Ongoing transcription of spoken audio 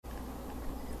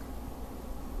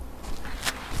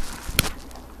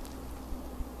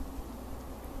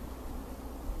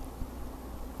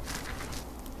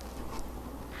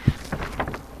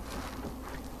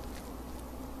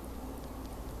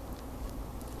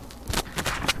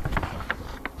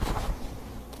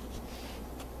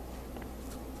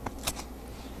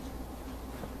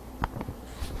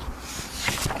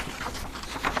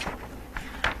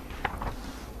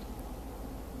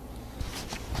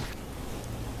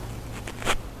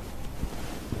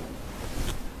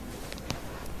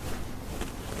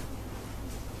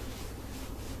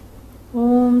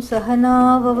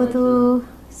सहना भवतु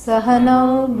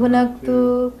सहनौ भुनक्तु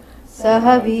सह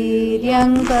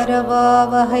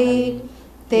वीर्यङ्करवावहै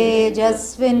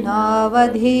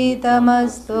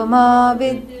तेजस्विनावधीतमस्तु मा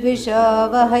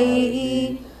विद्विषावहै।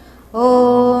 ॐ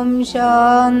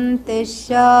शान्ति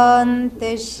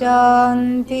शान्ति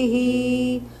शान्तिः।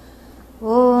 ॐ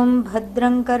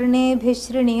भद्रं कर्णेभिः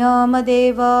शृणुयाम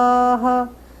देवाः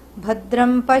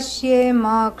भद्रं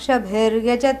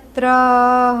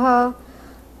पश्येमाक्षभिर्यजत्राः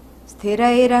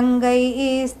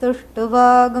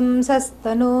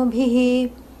स्थिरैरङ्गैस्तुष्टुवागुंसस्तनूभिः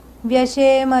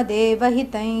व्यशेम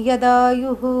देवहितं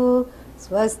यदायुः।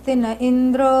 स्वस्ति न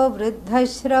इन्द्रो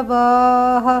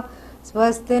वृद्धश्रवाः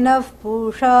स्वस्ति नः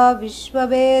पूषा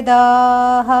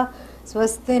विश्ववेदाः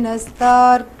स्वस्ति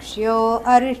नस्तार्क्ष्यो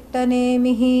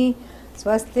अरिष्टनेमिः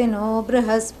स्वस्ति नो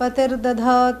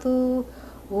बृहस्पतिर्दधातु।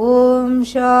 ॐ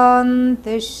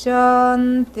शान्ति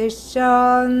शान्ति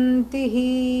शान्तिः।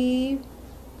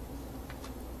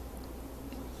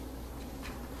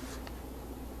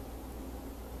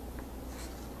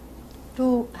 To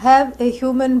have a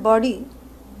human body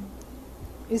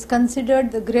is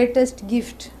considered the greatest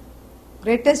gift,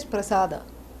 greatest prasada,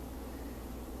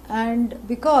 and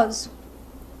because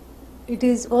it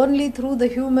is only through the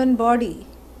human body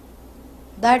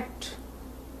that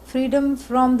freedom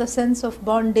from the sense of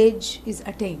bondage is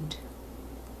attained.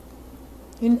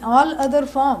 In all other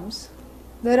forms,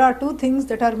 there are two things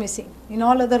that are missing in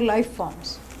all other life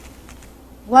forms.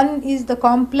 One is the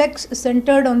complex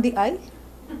centered on the I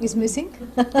is missing.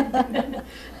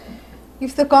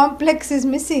 If the complex is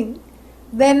missing,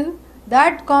 then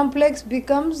that complex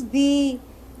becomes the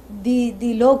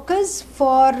locus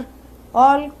for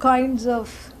all kinds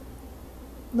of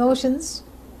notions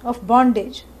of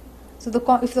bondage. So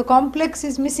if the complex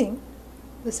is missing,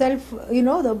 the self,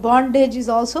 the bondage is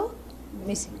also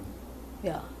missing.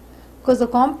 Yeah, because the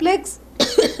complex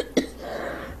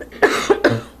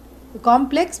the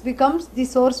complex becomes the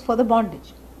source for the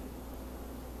bondage.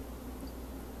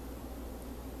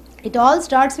 It all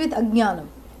starts with ajnanam.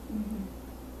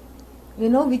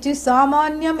 Which is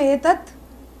samanyam etat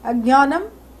ajnanam,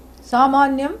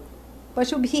 samanyam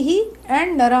pashubhihi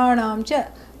and naranam cha.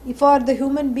 For the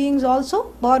human beings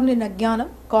also born in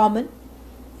ajnanam, common,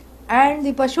 and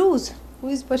the pashus, who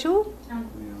is pashu?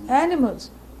 Animals,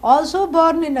 also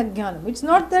born in ajnanam. It's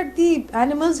not that the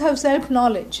animals have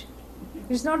self-knowledge.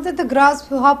 It's not that the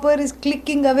grasshopper is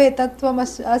clicking away tattvam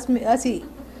asi.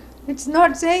 It's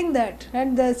not saying that.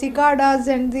 And the cicadas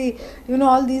and the,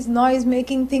 all these noise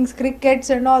making things,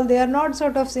 crickets and all, they are not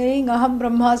sort of saying aham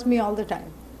brahmasmi all the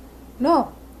time.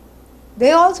 No.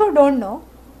 They also don't know.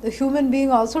 The human being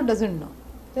also doesn't know.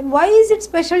 Then why is it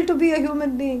special to be a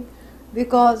human being?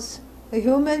 Because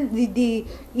in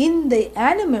the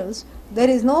animals, there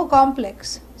is no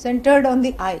complex centered on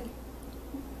the I.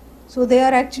 So they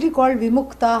are actually called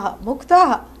vimuktaha.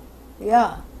 Muktaha.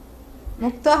 Yeah.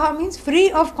 Muktaha means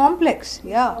free of complex.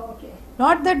 Yeah. Okay.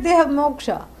 Not that they have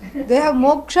moksha. They have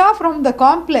moksha from the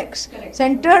complex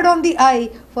centered on the I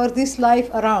for this life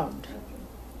around.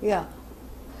 Yeah.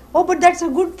 Oh, but that's a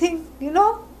good thing,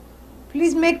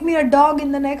 Please make me a dog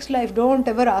in the next life. Don't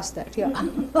ever ask that. Yeah.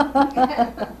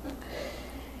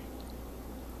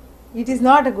 It is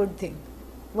not a good thing.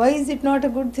 Why is it not a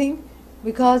good thing?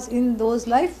 Because in those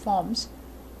life forms,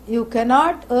 you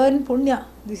cannot earn punya.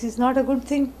 This is not a good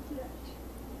thing.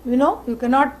 You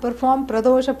cannot perform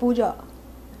pradosha puja.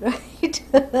 Right?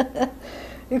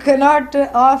 You cannot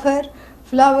offer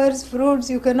flowers, fruits.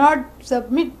 You cannot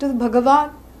submit to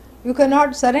Bhagavan. You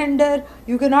cannot surrender,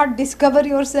 you cannot discover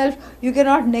yourself, you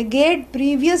cannot negate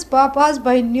previous papas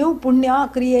by new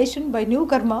punya creation, by new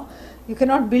karma. You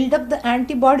cannot build up the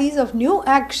antibodies of new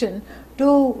action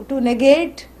to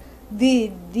negate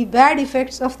the bad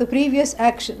effects of the previous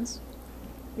actions.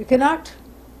 You cannot.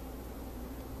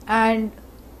 And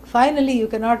finally, you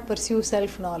cannot pursue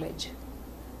self-knowledge.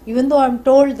 Even though I am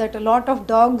told that a lot of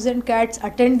dogs and cats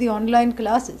attend the online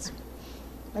classes,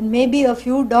 and maybe a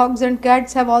few dogs and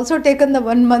cats have also taken the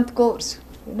 1-month course,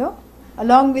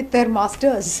 along with their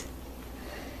masters.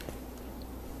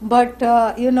 But,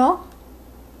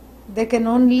 they can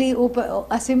only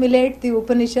assimilate the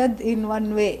Upanishad in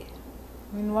one way.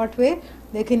 In what way?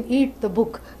 They can eat the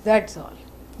book, that's all.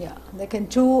 Yeah, they can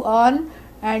chew on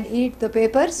and eat the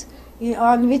papers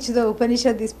on which the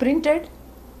Upanishad is printed,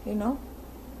 And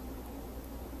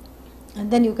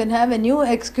then you can have a new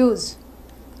excuse.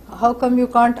 How come you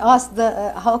can't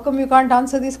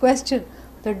answer this question?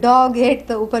 The dog ate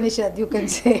the Upanishad, you can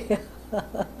say.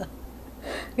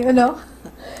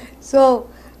 So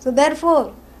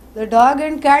therefore, the dog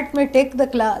and cat may take the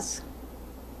class,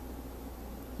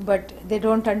 but they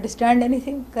don't understand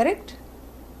anything, correct?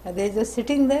 Are they just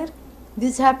sitting there?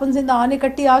 This happens in the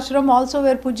Anikatti ashram also,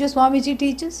 where Pujya Swamiji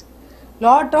teaches.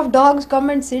 Lot of dogs come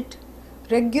and sit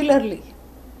regularly.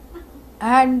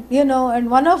 And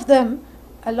and one of them,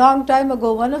 a long time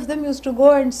ago, one of them used to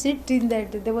go and sit in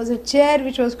that. There was a chair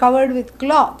which was covered with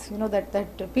cloth,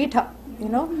 that pitha,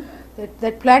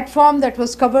 that platform that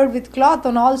was covered with cloth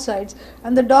on all sides.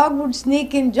 And the dog would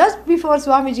sneak in just before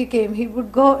Swamiji came. He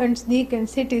would go and sneak and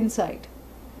sit inside,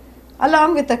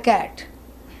 along with a cat.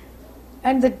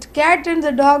 And the cat and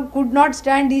the dog could not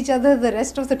stand each other the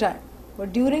rest of the time.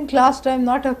 But during class time,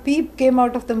 not a peep came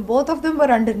out of them. Both of them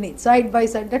were underneath, side by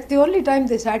side. That's the only time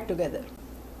they sat together.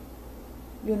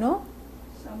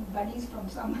 Some buddies from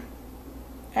some.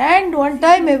 And one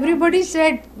time everybody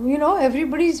said,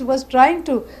 everybody was trying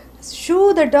to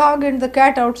shoo the dog and the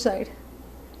cat outside.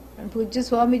 And Pujya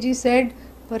Swamiji said,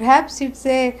 perhaps it's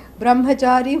a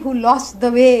brahmachari who lost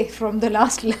the way from the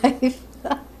last life.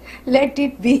 Let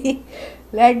it be.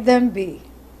 Let them be.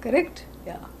 Correct?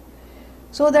 Yeah.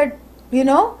 So that,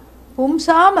 Pumsam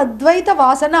Advaita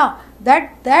Vasana,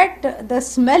 that the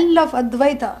smell of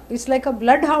Advaita is like a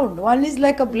bloodhound. One is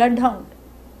like a bloodhound.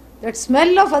 That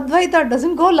smell of Advaita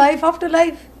doesn't go life after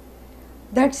life.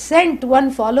 That scent one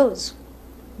follows.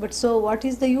 But so what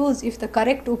is the use? If the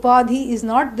correct upadhi is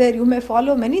not there, you may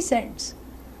follow many scents.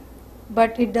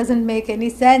 But it doesn't make any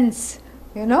sense,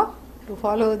 to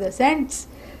follow the scents.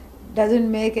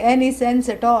 Doesn't make any sense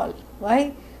at all.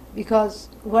 Why? Because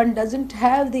one doesn't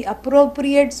have the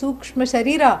appropriate sukshma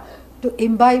sharira to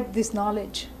imbibe this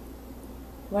knowledge.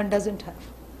 One doesn't have.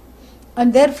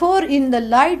 And therefore, in the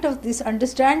light of this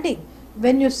understanding,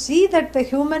 when you see that the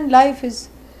human life is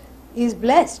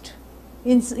blessed,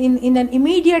 in an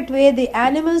immediate way the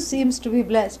animal seems to be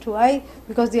blessed. Why?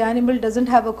 Because the animal doesn't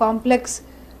have a complex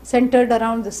centered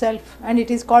around the self, and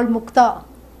it is called mukta,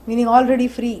 meaning already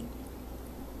free.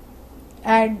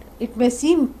 And it may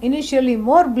seem initially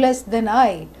more blessed than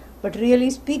I, but really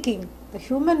speaking, the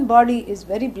human body is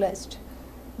very blessed,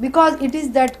 because it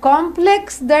is that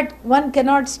complex that one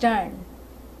cannot stand.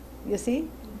 You see?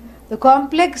 The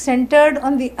complex centered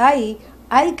on the I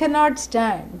cannot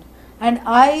stand. And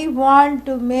I want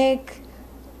to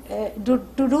to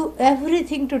do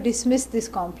everything to dismiss this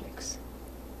complex.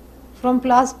 From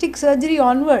plastic surgery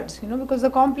onwards, because the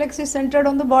complex is centered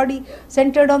on the body,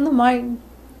 centered on the mind.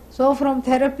 So from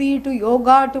therapy to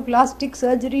yoga to plastic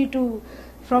surgery to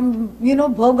from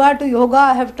bhoga to yoga,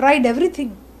 I have tried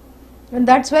everything. And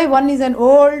that's why one is an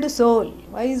old soul.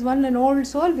 Why is one an old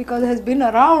soul? Because it has been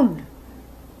around,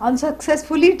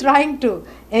 unsuccessfully trying to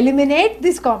eliminate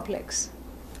this complex.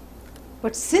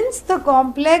 But since the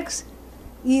complex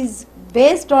is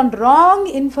based on wrong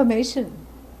information,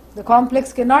 the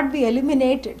complex cannot be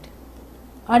eliminated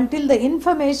until the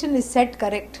information is set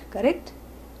correct. Correct?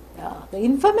 Yeah, the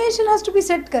information has to be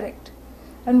set correct.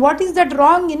 And what is that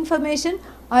wrong information?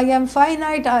 I am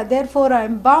finite, therefore I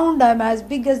am bound, I am as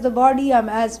big as the body, I am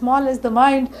as small as the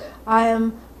mind, I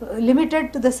am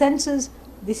limited to the senses.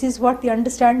 This is what the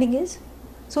understanding is.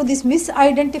 So this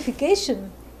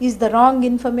misidentification is the wrong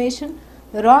information.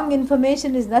 The wrong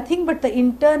information is nothing but the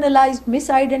internalized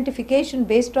misidentification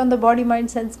based on the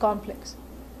body-mind-sense complex.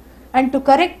 And to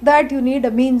correct that, you need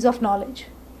a means of knowledge.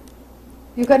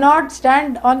 You cannot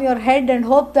stand on your head and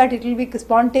hope that it will be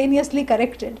spontaneously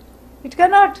corrected. It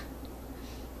cannot.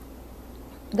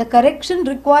 The correction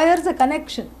requires a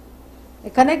connection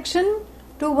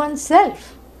to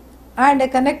oneself, and a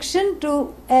connection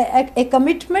to a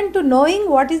commitment to knowing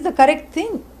what is the correct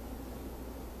thing.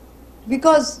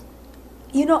 Because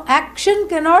action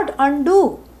cannot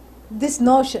undo this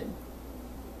notion.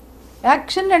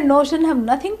 Action and notion have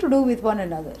nothing to do with one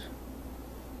another.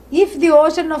 If the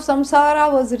ocean of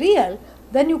samsara was real,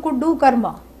 then you could do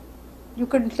karma. You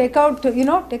could take out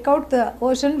the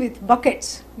ocean with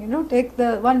buckets. Take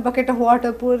the one bucket of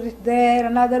water, pour it there,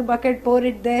 another bucket, pour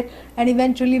it there, and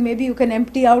eventually maybe you can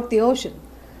empty out the ocean.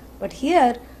 But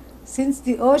here, since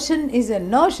the ocean is a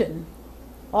notion,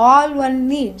 all one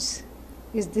needs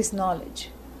is this knowledge.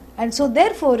 And so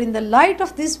therefore, in the light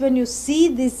of this, when you see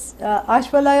this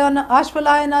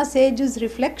Ashvalayana sage's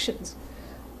reflections,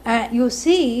 you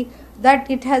see that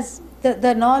it has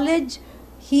the knowledge,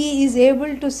 he is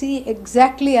able to see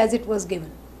exactly as it was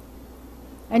given.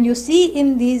 And you see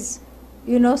in these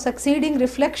succeeding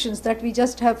reflections that we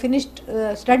just have finished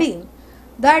studying,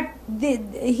 that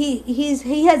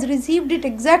he has received it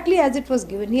exactly as it was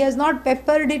given. He has not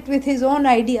peppered it with his own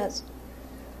ideas.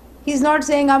 He is not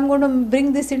saying, I'm going to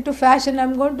bring this into fashion,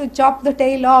 I'm going to chop the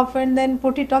tail off and then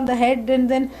put it on the head and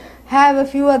then have a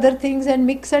few other things and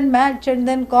mix and match and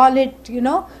then call it,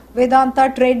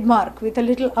 Vedanta trademark with a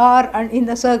little R and in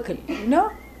the circle,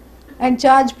 and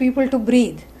charge people to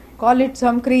breathe. Call it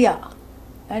some kriya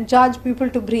and charge people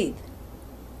to breathe.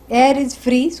 Air is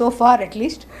free, so far at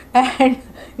least, and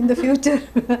in the future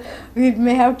we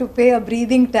may have to pay a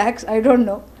breathing tax, I don't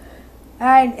know.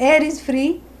 And air is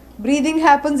free, breathing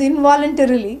happens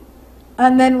involuntarily,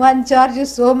 and then one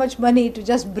charges so much money to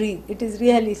just breathe. It is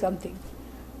really something.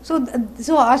 So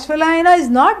Ashvalayana is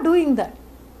not doing that.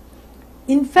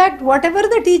 In fact, whatever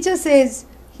the teacher says,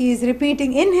 he is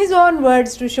repeating in his own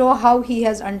words to show how he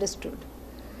has understood.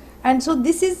 And so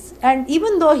this is, and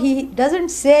even though he doesn't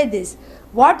say this,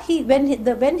 when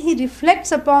he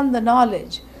reflects upon the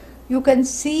knowledge, you can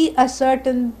see a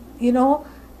certain,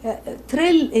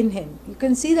 thrill in him. You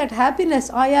can see that happiness.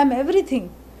 I am everything.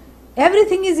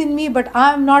 Everything is in me, but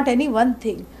I am not any one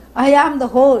thing. I am the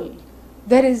whole.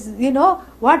 There is,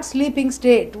 what sleeping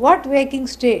state, what waking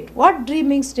state, what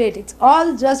dreaming state. It's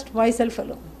all just myself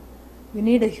alone. We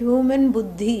need a human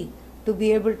buddhi to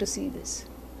be able to see this.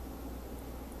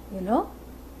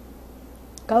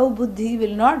 Cow buddhi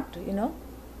will not,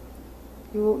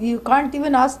 You can't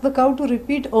even ask the cow to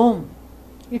repeat Om.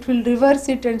 It will reverse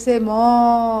it and say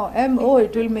Mo, M-O.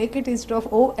 It will make it instead of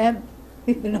O-M.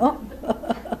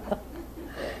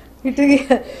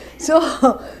 So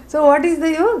what is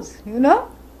the use?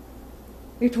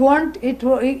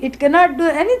 It cannot do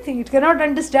anything. It cannot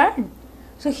understand.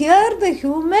 So here the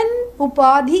human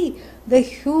upadhi, the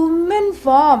human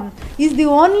form, is the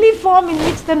only form in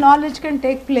which the knowledge can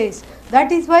take place.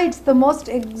 That is why it's the most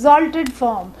exalted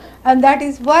form. And that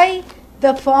is why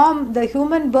the form, the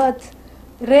human birth,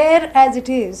 rare as it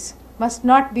is, must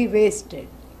not be wasted.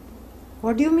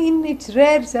 What do you mean it's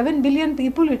rare? 7 billion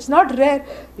people, it's not rare.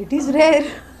 It is rare.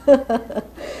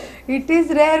 It is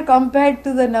rare compared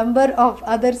to the number of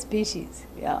other species.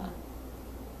 Yeah.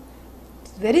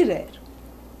 It's very rare.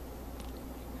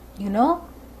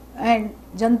 And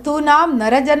jantunam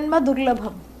narajanma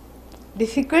durlabham.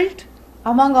 Difficult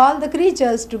among all the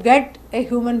creatures to get a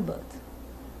human birth.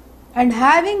 And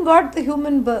having got the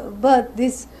human birth,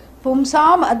 this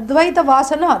pumsam advaita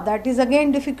vasana, that is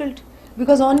again difficult.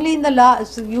 Because only in the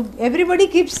last, everybody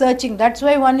keeps searching. That's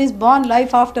why one is born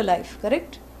life after life,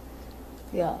 correct?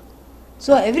 Yeah.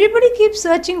 So everybody keeps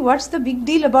searching. What's the big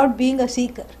deal about being a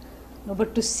seeker? No,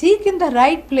 but to seek in the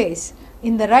right place,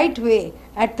 in the right way,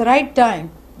 at the right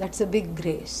time, that's a big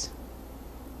grace.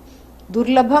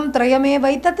 Durlabham trayame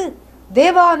vaitat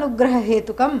devanugraha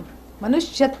hetukam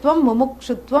manushyattvam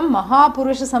mumukshutvam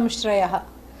mahapurusha samshrayah.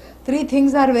 3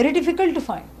 things are very difficult to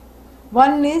find.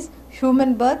 One is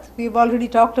human birth, we've already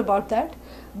talked about that.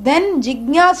 Then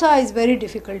jignasa is very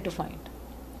difficult to find.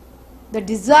 The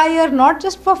desire not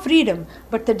just for freedom,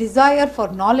 but the desire for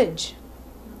knowledge.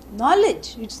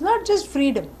 Knowledge, it's not just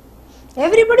freedom.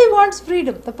 Everybody wants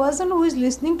freedom. The person who is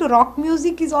listening to rock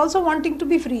music is also wanting to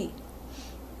be free.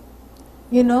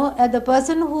 And the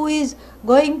person who is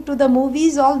going to the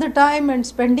movies all the time and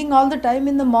spending all the time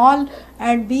in the mall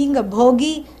and being a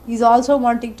bhogi is also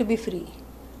wanting to be free.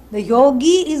 The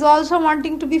yogi is also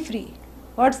wanting to be free.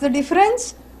 What's the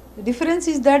difference? The difference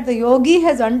is that the yogi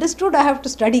has understood I have to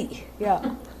study.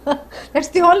 Yeah. That's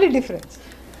the only difference.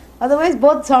 Otherwise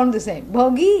both sound the same.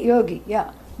 Bhogi, yogi.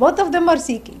 Yeah. Both of them are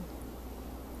seeking.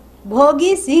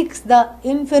 Bhogi seeks the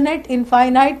infinite in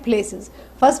finite places.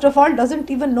 First of all, doesn't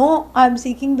even know I am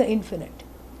seeking the infinite.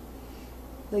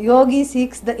 The yogi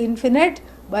seeks the infinite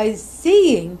by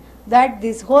seeing that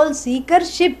this whole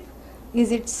seekership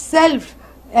is itself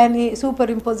a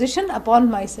superimposition upon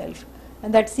myself.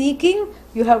 And that seeking,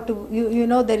 you have to,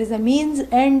 there is a means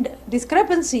end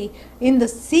discrepancy in the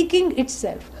seeking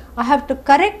itself. I have to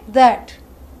correct that.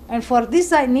 And for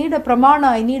this I need a pramana,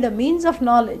 I need a means of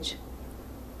knowledge.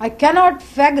 I cannot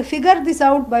figure this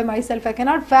out by myself. I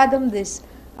cannot fathom this.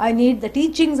 I need the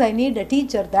teachings, I need a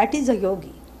teacher. That is a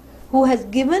yogi who has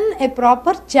given a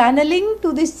proper channeling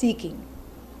to this seeking,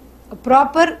 a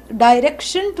proper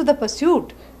direction to the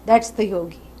pursuit. That's the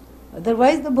yogi.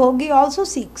 Otherwise the bhogi also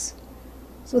seeks.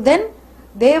 So then,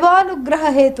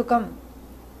 devanugraha hetukam,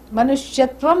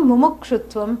 manushyatvam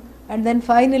mumukshutvam, and then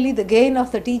finally the gain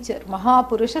of the teacher,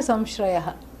 mahapurusha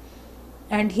samshrayah.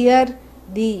 And here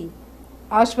the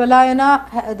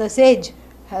Ashvalayana, the sage,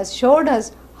 has showed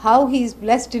us how he is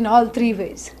blessed in all 3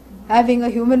 ways. Having a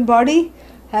human body,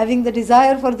 having the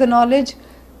desire for the knowledge,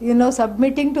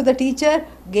 submitting to the teacher,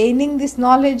 gaining this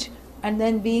knowledge, and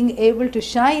then being able to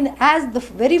shine as the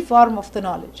very form of the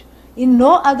knowledge. In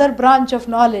no other branch of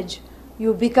knowledge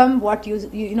you become what you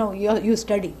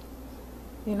study.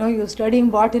 You're studying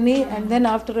botany and then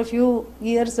after a few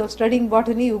years of studying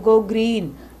botany you go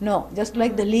green. No, just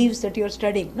like the leaves that you're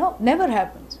studying. No, never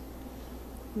happens.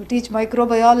 You teach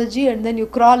microbiology and then you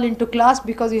crawl into class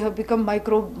because you have become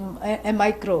a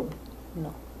microbe.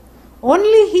 No.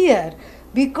 Only here,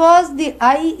 because the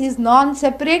I is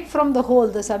non-separate from the whole,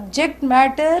 the subject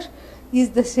matter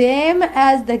is the same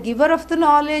as the giver of the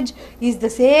knowledge, is the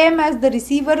same as the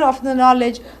receiver of the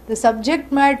knowledge. The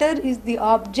subject matter is the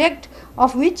object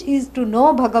of which is to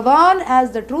know Bhagavan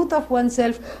as the truth of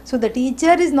oneself. So the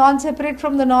teacher is non-separate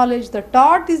from the knowledge, the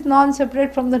taught is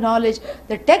non-separate from the knowledge,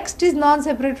 the text is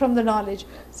non-separate from the knowledge.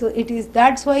 So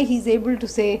that's why he is able to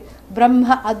say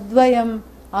Brahma Advayam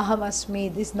Aham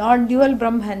Asmi, this non-dual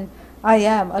Brahman, I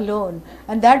am alone.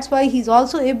 And that's why he is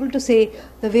also able to say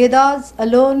the Vedas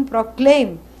alone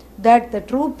proclaim that the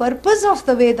true purpose of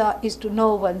the Veda is to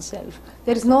know oneself.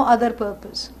 There is no other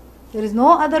purpose. There is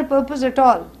no other purpose at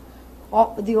all.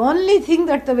 The only thing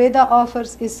that the Veda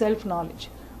offers is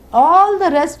self-knowledge. All the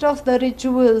rest of the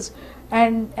rituals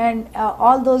and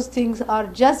all those things are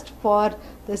just for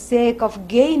the sake of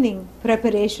gaining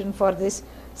preparation for this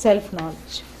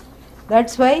self-knowledge.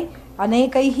 That's why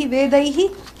Anekaihi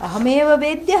Vedaihi Ahameva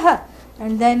Vedyah,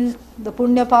 and then the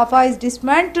Punya Papa is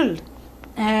dismantled,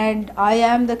 and I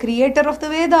am the creator of the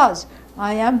Vedas.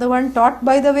 I am the one taught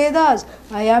by the Vedas.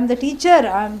 I am the teacher.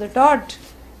 I am the taught.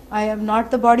 I am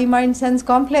not the body, mind, sense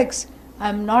complex. I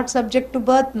am not subject to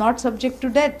birth, not subject to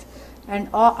death. And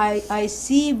I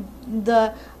see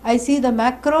the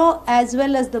macro as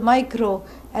well as the micro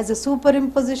as a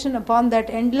superimposition upon that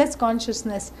endless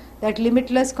consciousness, that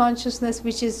limitless consciousness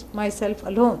which is myself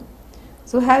alone.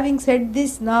 So having said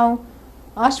this, now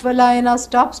Ashvalayana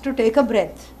stops to take a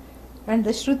breath and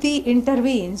the Shruti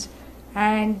intervenes,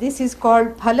 and this is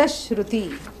called phala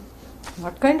Shruti.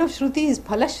 What kind of Shruti is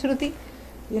phala Shruti?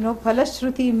 Phala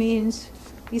Shruti means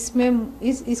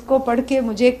isko padh ke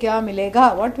mujhe kya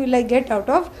milega? What will I get out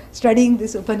of studying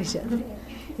this Upanishad?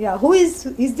 Yeah,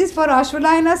 is this for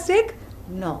Ashvalayana's sake?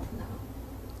 No.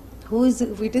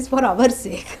 It is for our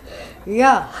sake.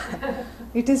 Yeah.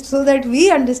 It is so that we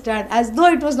understand, as though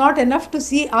it was not enough to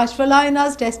see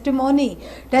Ashvalayana's testimony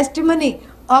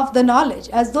of the knowledge,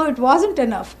 as though it wasn't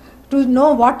enough to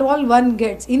know what all one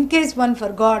gets. In case one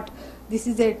forgot, this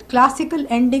is a classical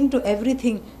ending to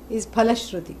everything, is phala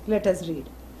Shruti. Let us read.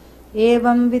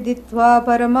 Evam viditva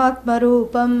paramatma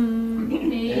rupam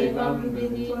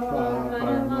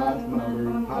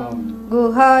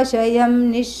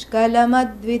guhashayam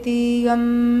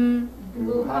nishkalamadvitiyam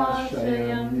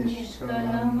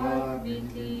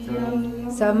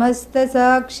samasta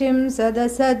sakshim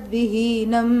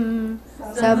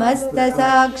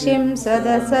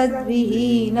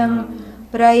sadasadvihinam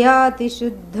prayati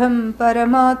shuddham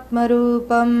paramatma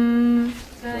rupam.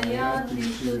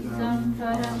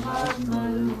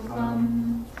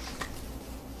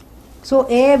 So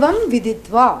evam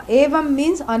viditva. Evam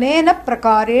means anena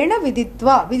prakarena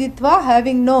viditva. Viditva,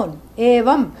 having known.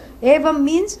 Evam. Evam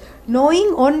means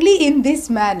knowing only in this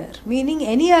manner. Meaning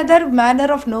any other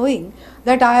manner of knowing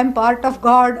that I am part of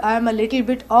God, I am a little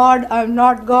bit odd, I am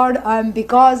not God, I am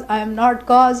because, I am not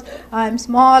cause, I am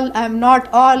small, I am not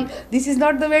all. This is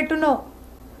not the way to know.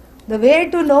 The way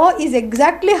to know is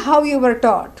exactly how you were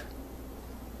taught.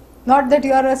 Not that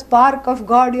you are a spark of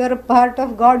God, you are a part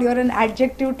of God, you are an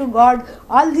adjective to God.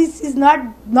 All this is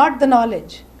not the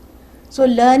knowledge. So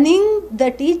learning the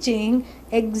teaching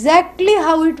exactly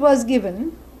how it was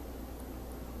given.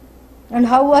 And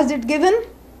how was it given?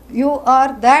 You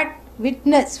are that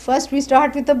witness. First we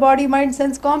start with the body, mind,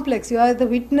 sense complex. You are the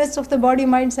witness of the body,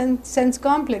 mind, sense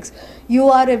complex. You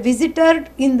are a visitor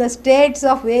in the states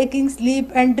of waking,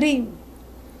 sleep and dream.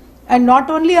 And not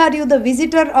only are you the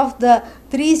visitor of the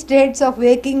three states of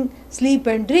waking, sleep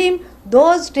and dream,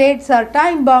 those states are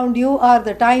time bound. You are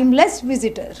the timeless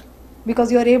visitor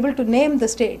because you are able to name the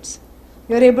states.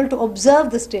 You are able to observe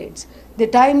the states. The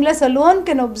timeless alone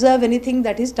can observe anything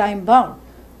that is time bound.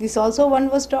 This also one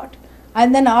was taught.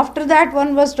 And then after that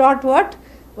one was taught what?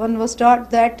 One was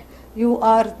taught that you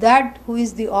are that who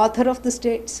is the author of the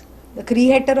states. The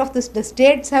creator of the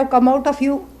states have come out of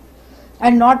you.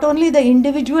 And not only the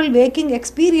individual waking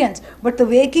experience, but the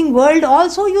waking world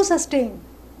also you sustain.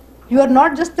 You are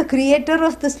not just the creator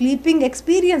of the sleeping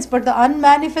experience, but the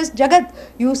unmanifest Jagat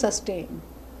you sustain.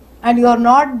 And you are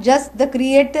not just the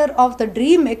creator of the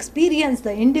dream experience,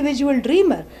 the individual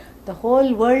dreamer. The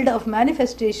whole world of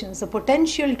manifestations, the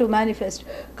potential to manifest,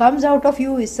 comes out of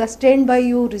you, is sustained by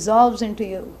you, resolves into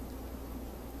you.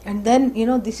 And then,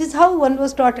 this is how one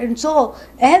was taught. And so,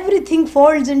 everything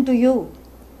folds into you.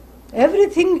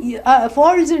 Everything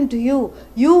folds into you.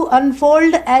 You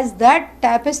unfold as that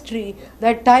tapestry,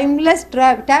 that timeless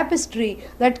tapestry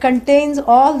that contains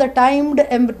all the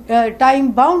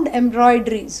time-bound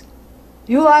embroideries.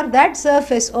 You are that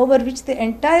surface over which the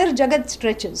entire Jagat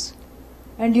stretches,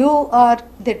 and you are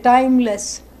the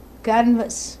timeless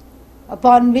canvas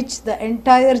upon which the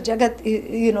entire Jagat,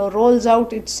 rolls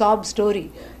out its sob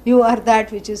story. You are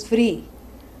that which is free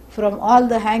from all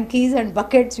the hankies and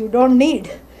buckets you don't need,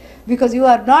 because you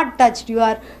are not touched. You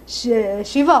are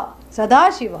Shiva, Sada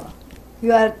Shiva.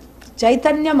 You are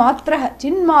Chaitanya Matraha,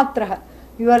 Chin Matraha.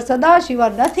 You are Sada Shiva.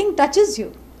 Nothing touches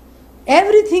you.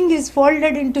 Everything is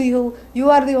folded into you.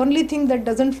 You are the only thing that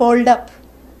doesn't fold up.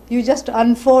 You just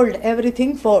unfold,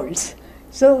 everything folds.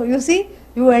 So you see,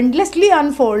 you endlessly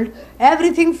unfold,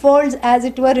 everything folds as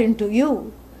it were into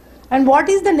you. And what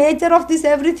is the nature of this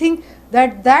everything?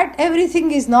 That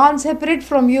everything is non-separate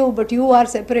from you, but you are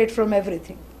separate from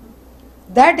everything.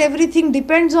 That everything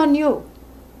depends on you,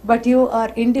 but you are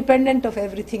independent of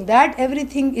everything. That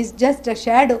everything is just a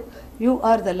shadow. You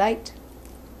are the light.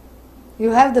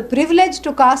 You have the privilege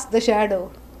to cast the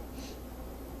shadow.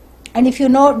 And if you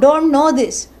don't know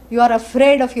this, you are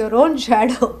afraid of your own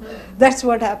shadow. That's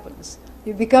what happens.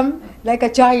 You become like a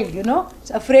child,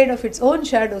 it's afraid of its own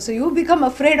shadow. So you become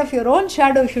afraid of your own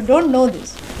shadow if you don't know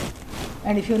this.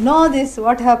 And if you know this,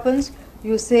 what happens?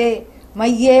 You say,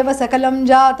 Mayyeva sakalam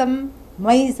jatam,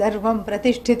 Mai sarvam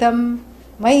pratishtitam,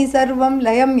 Mai sarvam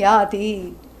layam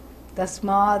yati,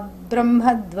 Tasmad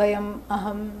brahmadvayam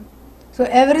aham. So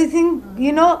everything,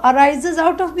 arises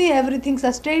out of me, everything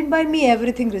sustained by me,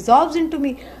 everything resolves into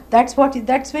me. That's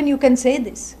when you can say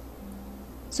this.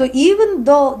 So even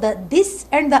though the this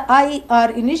and the I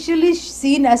are initially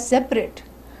seen as separate,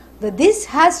 the this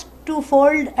has to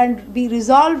fold and be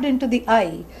resolved into the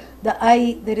I. The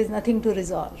I, there is nothing to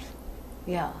resolve.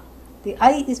 Yeah. The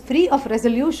I is free of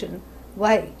resolution.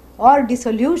 Why? Or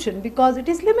dissolution, because it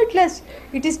is limitless,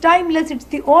 it is timeless, it's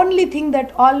the only thing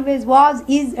that always was,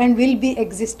 is and will be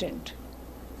existent.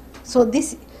 So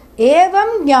this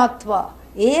evam jnatva,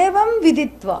 evam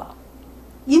viditva,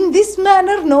 in this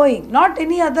manner knowing, not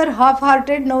any other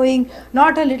half-hearted knowing,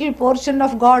 not a little portion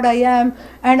of God I am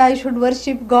and I should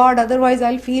worship God, otherwise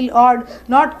I'll feel odd,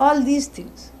 not all these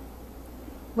things.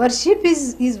 Worship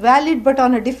is valid, but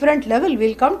on a different level,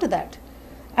 we'll come to that.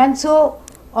 And so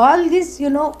all this,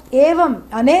 evam,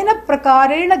 anena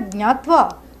prakarena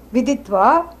jnatva,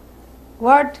 viditva,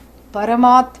 what?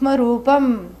 Paramatma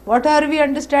rupam. What are we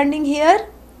understanding here?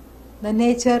 The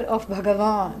nature of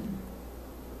Bhagavan.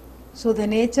 So the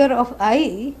nature of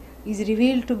I is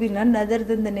revealed to be none other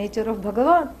than the nature of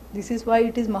Bhagavan. This is why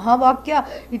it is Mahavakya.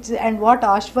 And what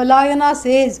Ashvalayana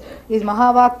says is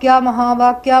Mahavakya,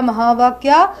 Mahavakya,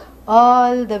 Mahavakya,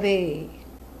 all the way.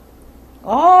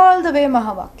 All the way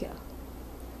Mahavakya.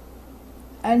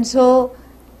 And so,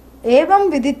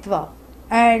 evam viditva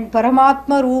and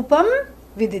Paramatma Rupam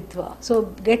viditva. So,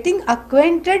 getting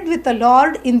acquainted with the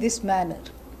Lord in this manner.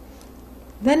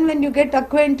 Then when you get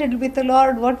acquainted with the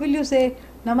Lord, what will you say?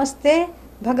 Namaste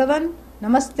Bhagavan,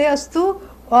 Namaste Astu,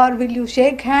 or will you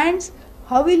shake hands?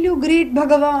 How will you greet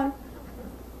Bhagavan?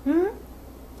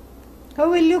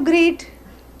 How will you greet?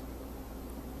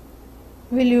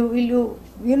 Will you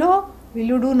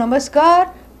do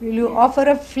namaskar? Will you offer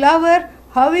a flower?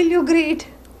 How will you greet?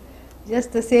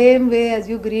 Just the same way as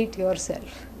you greet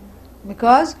yourself.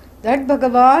 Because that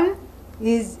Bhagavan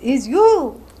is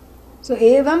you. So,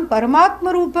 evam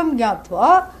paramatma rupam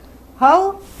jnatva,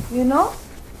 how,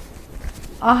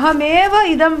 ahameva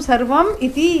idam sarvam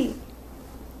iti,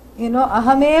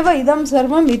 ahameva idam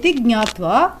sarvam iti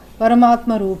jnatva,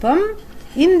 paramatma rupam,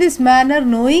 in this manner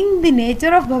knowing the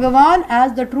nature of Bhagavan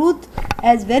as the truth,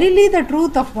 as verily the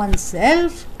truth of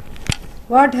oneself,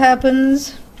 what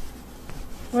happens?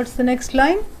 What's the next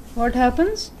line? What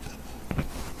happens?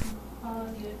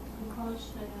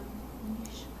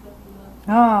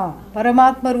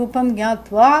 Paramatma Rupam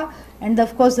Jnatva. And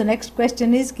of course the next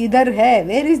question is, Kidhar hai?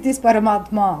 Where is this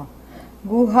Paramatma?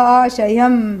 Guha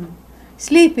Shayam.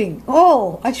 Sleeping.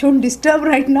 Oh, I shouldn't disturb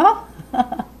right now.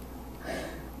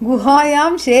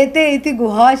 Guhayam Shete iti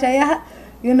Guha Shaya.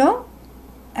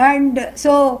 And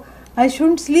so I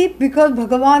shouldn't sleep because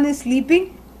Bhagavan is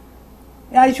sleeping.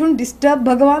 I shouldn't disturb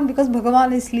Bhagavan because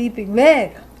Bhagavan is sleeping.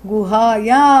 Where?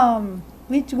 Guhayam.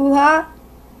 Which Guha?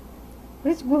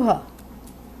 Which Guha?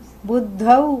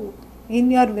 Buddhau,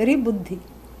 in your very buddhi.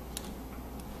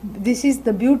 This is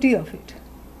the beauty of it.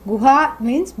 Guha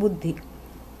means buddhi.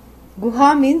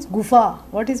 Guha means gufa.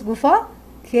 What is gufa?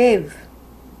 Cave.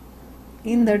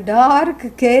 In the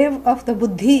dark cave of the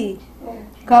buddhi,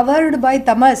 covered by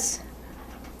tamas,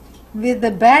 with the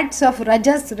bats of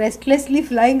rajas restlessly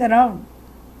flying around,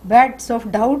 bats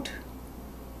of doubt,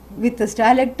 with the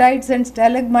stalactites and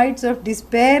stalagmites of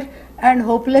despair and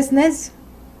hopelessness,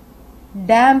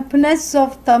 dampness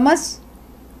of tamas,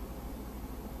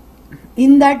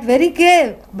 In that very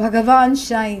cave, Bhagavan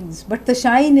shines, but the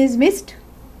shine is missed.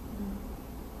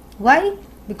 Why?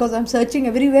 Because I'm searching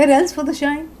everywhere else for the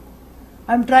shine.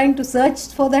 I'm trying to search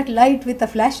for that light with a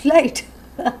flashlight.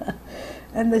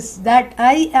 And that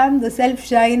I am the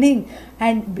self-shining,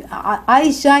 and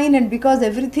I shine, and because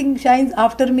everything shines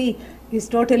after me is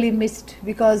totally missed,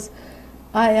 because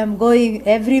I am going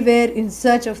everywhere in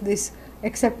search of this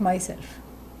except myself.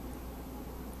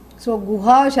 So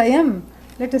Guha Shayam,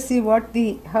 let us see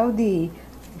how the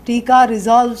Tika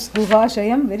resolves Guha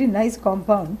Shayam, very nice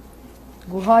compound.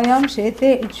 Guhayam Shete,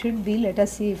 it should be, let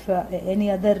us see if any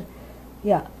other,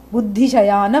 Buddhi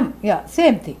Shayanam,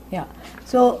 same thing,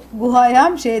 So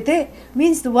Guhayam Shete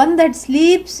means the one that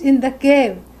sleeps in the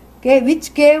cave.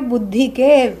 Which cave? Buddhi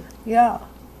cave,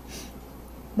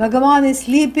 Bhagavan is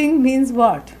sleeping means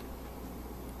what?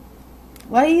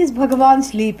 Why is Bhagavan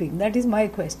sleeping? That is my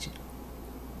question.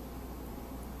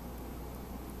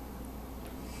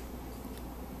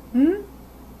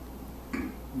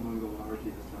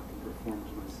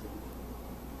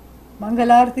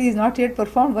 Mangalarti is not yet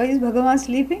performed. Why is Bhagavan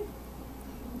sleeping?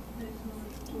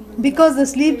 Because the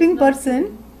sleeping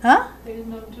person, There is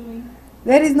no doing.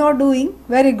 There is no doing.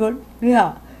 Very good.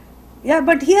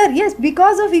 But here, yes,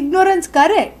 because of ignorance,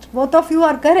 correct. Both of you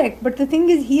are correct. But the thing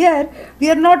is, here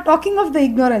we are not talking of the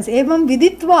ignorance. Evam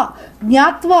viditva,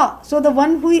 jnatva. So the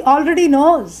one who already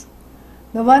knows.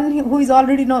 The one who is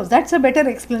already knows. That's a better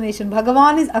explanation.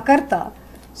 Bhagavan is akarta,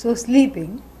 so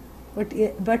sleeping.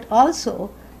 But also,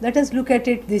 let us look at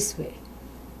it this way.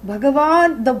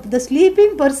 Bhagavan, the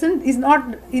sleeping person is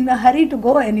not in a hurry to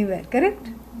go anywhere, correct?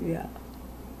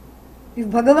 If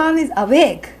Bhagavan is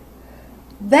awake,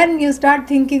 then you start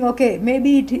thinking, okay,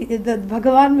 maybe the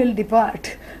Bhagavan will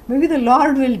depart. Maybe the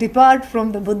Lord will depart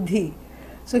from the buddhi.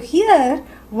 So here,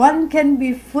 one can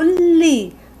be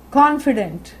fully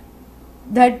confident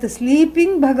that the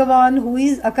sleeping Bhagavan, who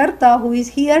is akarta, who is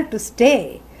here to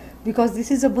stay, because this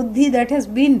is a buddhi that has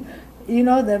been,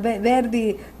 where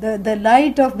the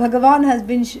light of Bhagavan has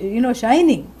been,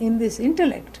 shining in this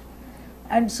intellect.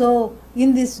 And so,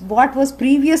 in this, what was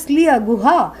previously a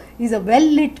guha is a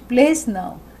well-lit place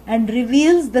now, and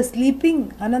reveals the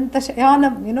sleeping Ananta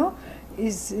Shayanam,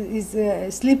 is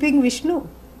sleeping Vishnu.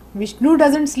 Vishnu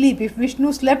doesn't sleep. If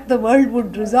Vishnu slept, the world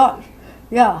would dissolve.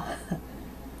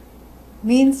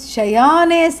 Means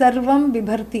Shayane Sarvam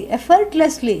Bibharti,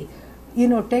 effortlessly,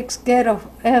 takes care of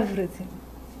everything.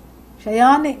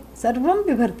 Shayane Sarvam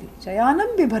Bibharti,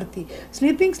 Shayanam Bibharti.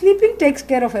 Sleeping takes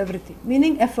care of everything,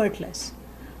 meaning effortless.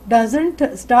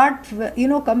 Doesn't start,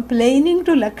 complaining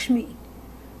to Lakshmi.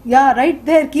 Right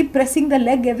there, keep pressing the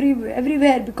leg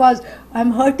everywhere because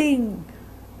I'm hurting.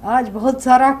 Aaj bahut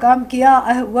sara kaam kiya,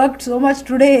 I have worked so much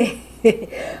today.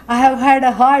 I have had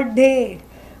a hard day.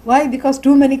 Why? Because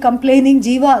too many complaining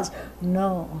jivas.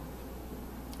 No.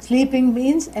 Sleeping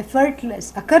means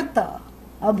effortless, akarta,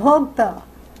 abhogta.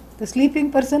 The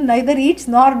sleeping person neither eats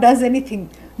nor does anything.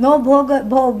 No bhoga,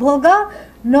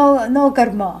 no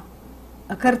karma.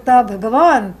 Akarta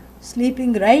Bhagavan,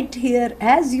 sleeping right here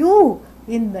as you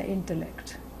in the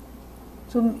intellect.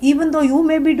 So even though you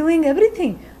may be doing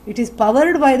everything, it is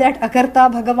powered by that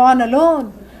akarta Bhagavan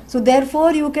alone. So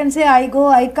therefore you can say, I go,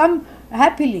 I come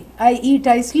happily, I eat,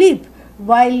 I sleep,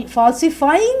 while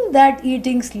falsifying that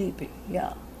eating, sleeping.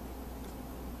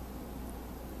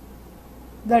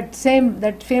 That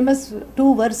famous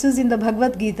two verses in the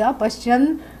Bhagavad Gita,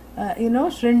 Pashyan,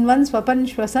 Shrinvan, Swapan,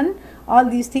 Shwasan, all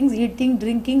these things, eating,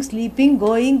 drinking, sleeping,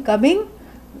 going, coming,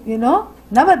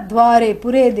 Navadvare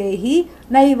Pure Dehi,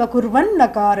 Naiva Kurvan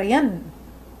Nakarayan.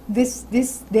 This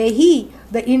Dehi,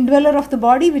 the indweller of the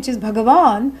body, which is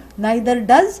Bhagavan, neither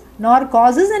does nor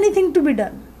causes anything to be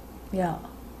done.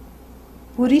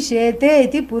 Purishete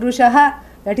iti Purushaha.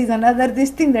 That is another this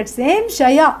thing, that same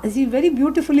Shaya. See very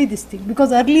beautifully this thing.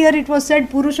 Because earlier it was said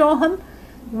Purushoham,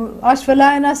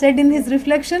 Ashvalayana said in his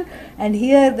reflection, and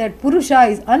here that Purusha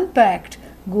is unpacked.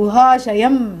 Guha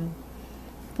Shayam.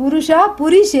 Purusha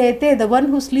Purishete, the one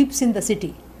who sleeps in the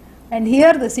city. And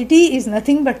here the city is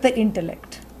nothing but the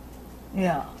intellect.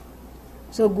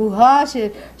 So Guha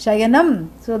Shayanam.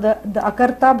 So the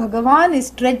Akarta Bhagavan is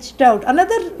stretched out.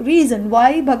 Another reason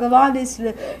why Bhagavan is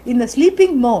in the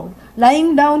sleeping mode,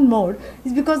 lying down mode,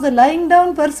 is because the lying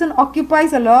down person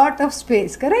occupies a lot of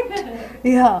space, correct?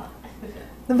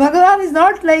 The Bhagavan is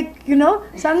not like,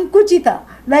 Sankuchita,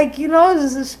 like,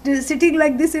 sitting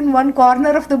like this in one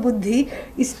corner of the buddhi,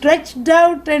 is stretched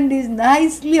out and is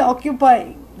nicely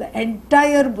occupying the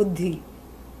entire buddhi.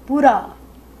 Pura.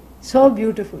 So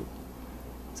beautiful.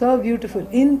 So beautiful.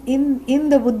 In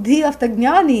the buddhi of the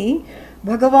jnani,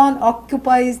 Bhagavan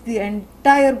occupies the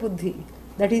entire buddhi.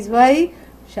 That is why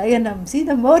Shayanam. See,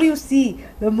 the more you see,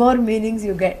 the more meanings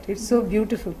you get. It's so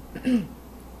beautiful.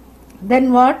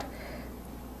 Then what?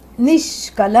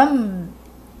 Nishkalam.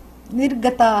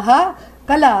 Nirgataha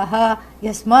kalaha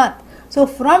yasmat. So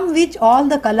from which all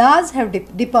the kalas have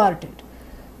departed.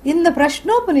 In the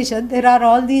Prashnopanishad, there are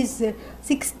all these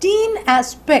 16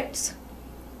 aspects.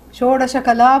 Shodasha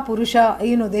kala purusha,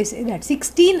 they say that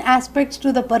 16 aspects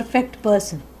to the perfect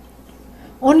person.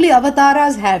 Only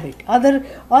avatars have it.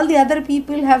 All the other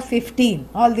people have 15.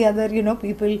 All the other,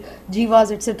 people,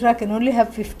 jivas, etc. can only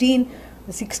have 15.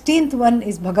 The 16th one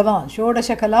is Bhagavan,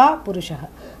 Shodasha kala purusha.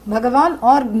 Bhagavan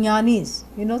or Jnanis.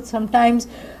 Sometimes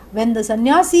when the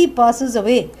sannyasi passes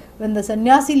away, when the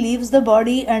sannyasi leaves the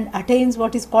body and attains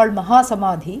what is called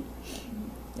Mahasamadhi,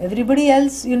 everybody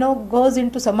else, goes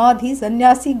into Samadhi.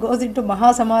 Sannyasi goes into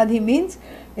Mahasamadhi, means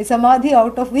a Samadhi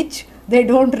out of which they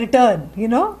don't return,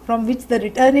 from which the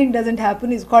returning doesn't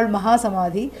happen, is called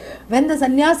Mahasamadhi. When the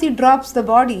sannyasi drops the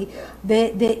body,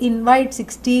 they invite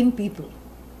 16 people.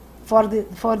 For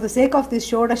the sake of this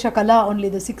Shodasha Kala, only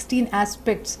the 16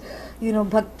 aspects,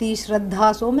 Bhakti,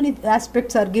 Shraddha, so many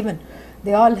aspects are given.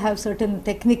 They all have certain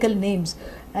technical names.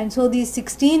 And so these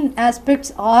 16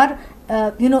 aspects are,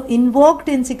 invoked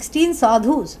in 16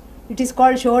 sadhus. It is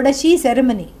called Shodashi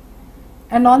ceremony.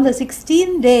 And on the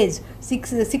 16 days,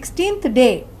 16th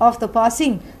day of the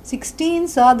passing, 16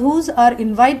 sadhus are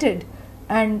invited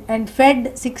and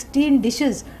fed 16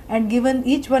 dishes and given,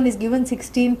 each one is given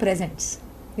 16 presents.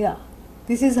 Yeah,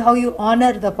 this is how you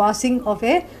honor the passing of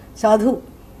a sadhu.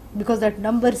 Because that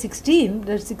number 16,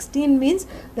 that 16 means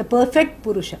the perfect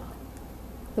Purusha.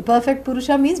 The perfect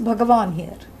Purusha means Bhagavan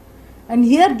here. And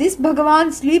here this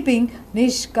Bhagavan sleeping,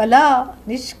 Nishkalaha,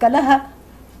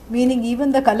 meaning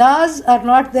even the kalas are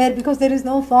not there because there is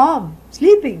no form.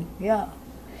 Sleeping, yeah.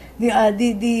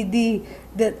 The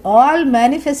all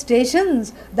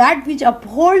manifestations, that which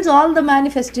upholds all the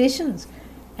manifestations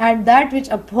and that which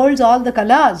upholds all the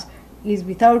kalas is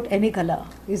without any kala,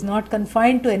 is not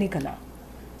confined to any kala.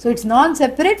 So it's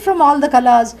non-separate from all the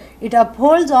kalas. It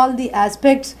upholds all the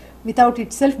aspects without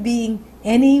itself being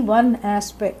any one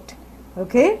aspect.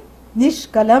 Okay?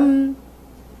 Nishkalam.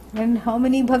 And how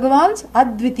many Bhagavans?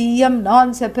 Advitiyam,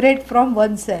 non-separate from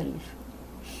oneself.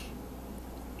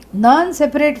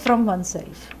 Non-separate from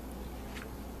oneself.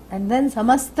 And then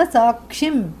Samasta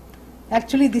Sakshim.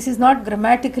 Actually, this is not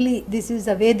grammatically, this is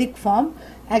a Vedic form.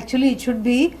 Actually, it should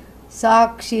be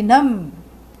Sakshinam.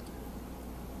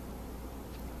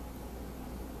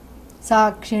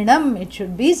 Sakshinam, it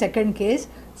should be second case.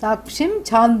 Sakshim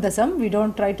Chandasam, we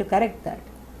don't try to correct that.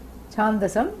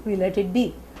 Chandasam, we let it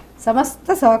be.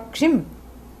 Samasta Sakshim,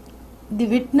 the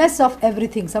witness of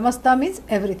everything. Samasta means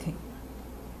everything.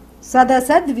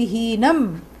 Sadasad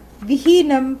Vihinam,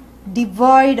 Vihinam,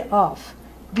 devoid of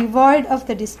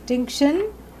the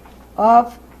distinction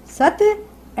of Sat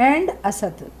and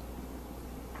Asat.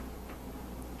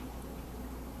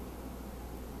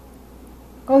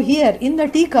 Oh, here in the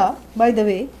Tika, by the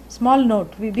way, small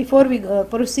note, before we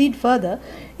proceed further,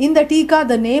 in the Tika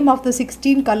the name of the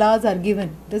 16 kalas are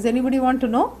given. Does anybody want to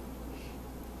know?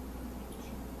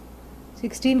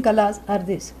 16 kalas are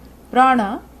this: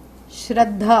 Prana,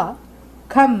 Shraddha,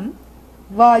 Kham,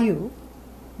 Vayu,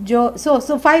 so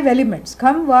 5 elements.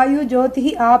 Kham, Vayu,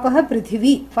 Jyotihi, Apaha,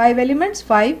 Prithivi. 5 elements,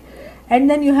 5. And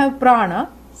then you have Prana,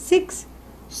 6,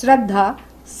 Shraddha,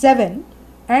 7,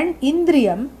 and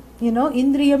Indriyam.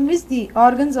 Indriyam is the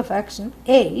organs of action,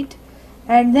 8.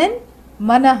 And then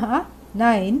Manaha,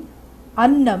 9.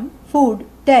 Annam, food,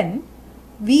 10.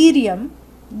 Viryam,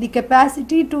 the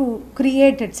capacity to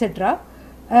create, etc.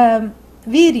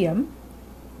 Viryam,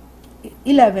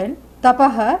 11.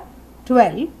 Tapaha,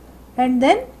 12. And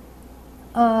then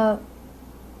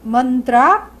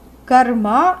Mantra,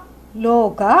 Karma,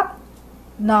 Loka,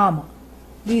 Nama.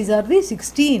 These are the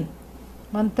 16.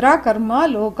 Mantra, Karma,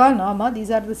 Loka, Nama.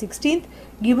 These are the 16th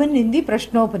given in the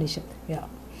Prashnopanishad. Yeah.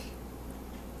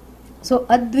 So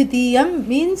Advitiyam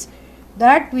means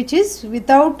that which is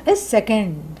without a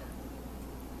second.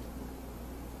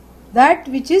 That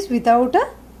which is without a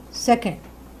second.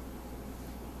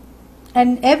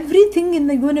 And everything in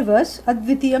the universe,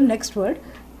 Advitiyam, next word,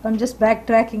 I'm just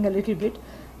backtracking a little bit.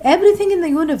 Everything in the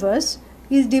universe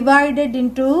is divided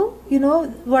into,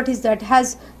 what is that?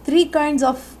 Has 3 kinds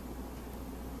of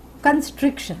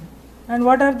constriction. And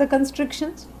what are the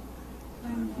constrictions?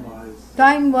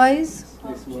 Time-wise,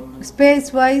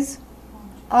 space-wise,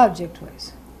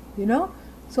 object-wise.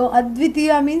 So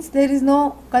Advitiya means there is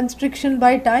no constriction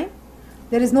by time,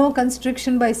 there is no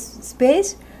constriction by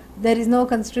space, there is no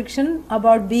constriction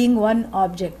about being one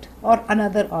object or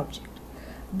another object.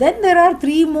 Then there are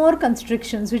 3 more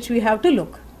constrictions which we have to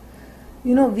look.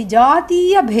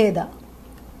 vijatiya bheda.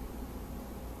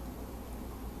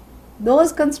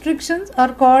 Those constrictions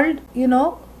are called,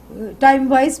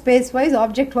 time-wise, space-wise,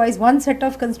 object-wise. One set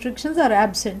of constrictions are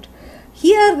absent.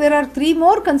 Here there are 3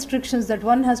 more constrictions that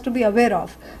one has to be aware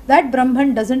of. That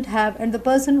Brahman doesn't have, and the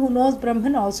person who knows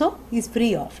Brahman also is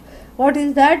free of. What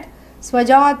is that?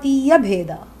 Svajatiya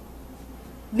bheda,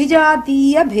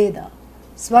 vijatiya bheda,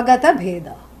 swagata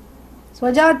bheda.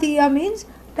 Svajatiya means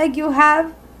like you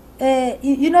have,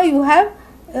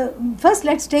 first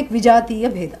let's take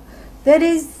vijatiya bheda. There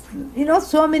is,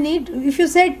 so many, if you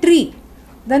say tree,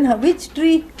 then which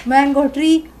tree? Mango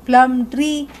tree, plum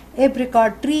tree,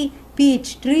 apricot tree,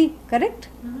 peach tree, correct?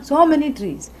 So many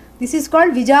trees. This is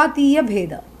called vijatiya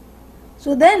bheda.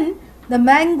 So then the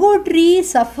mango tree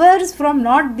suffers from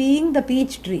not being the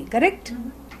peach tree, correct?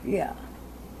 Yeah.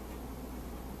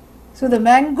 So the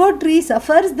mango tree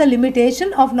suffers the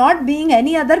limitation of not being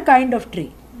any other kind of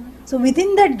tree. So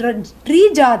within that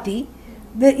tree jati,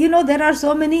 there are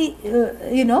so many,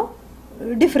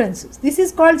 differences. This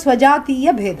is called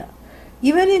svajatiya bheda.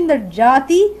 Even in the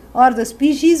jati or the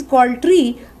species called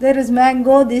tree, there is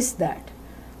mango, this, that.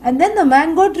 And then the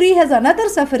mango tree has another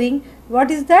suffering.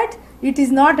 What is that? It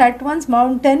is not at once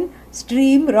mountain,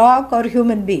 stream, rock or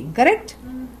human being, correct?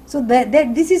 So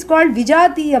this is called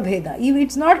vijatiya bheda.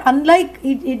 It's not unlike,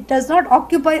 it does not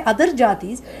occupy other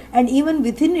jatis, and even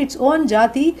within its own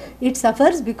jati, it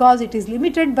suffers because it is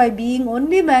limited by being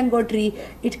only mango tree.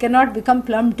 It cannot become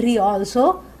plum tree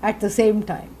also at the same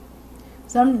time.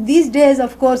 These days,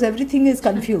 of course, everything is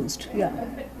confused.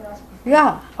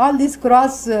 Yeah, all these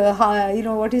cross,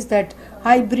 what is that?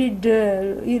 Hybrid,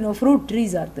 fruit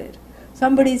trees are there.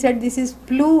 Somebody said this is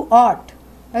pluot.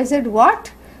 I said,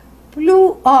 what?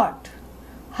 Pluot.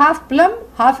 Half plum,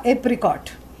 half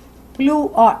apricot.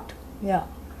 Pluot. Yeah.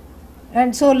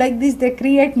 And so like this they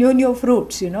create new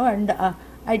fruits, and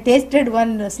I tasted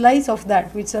one slice of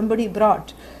that which somebody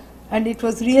brought, and it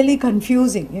was really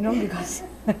confusing, because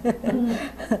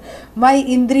my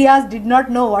indriyas did not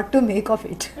know what to make of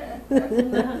it.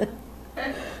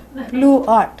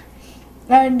 Pluot.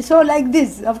 And so like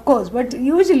this, of course, but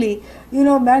usually,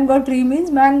 mango tree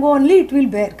means mango only it will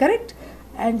bear, correct?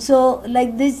 And so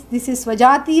like this is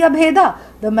svajatiya bheda.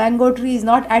 The mango tree is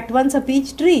not at once a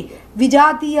peach tree.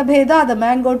 Vijatiya bheda, the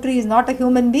mango tree is not a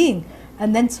human being.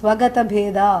 And then swagata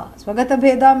bheda. Swagata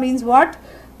bheda means what?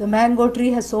 The mango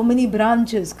tree has so many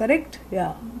branches, correct?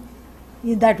 Yeah.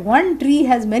 That one tree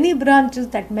has many branches,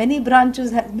 that many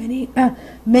branches have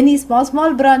many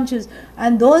small branches,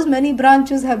 and those many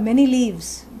branches have many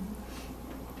leaves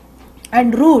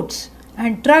and roots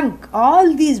and trunk,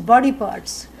 all these body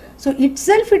parts. So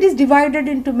itself it is divided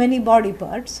into many body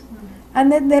parts,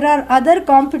 and then there are other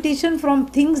competition from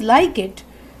things like it,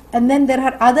 and then there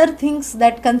are other things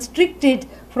that constrict it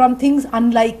from things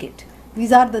unlike it.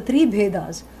 These are the 3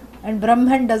 bhedas, and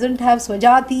Brahman doesn't have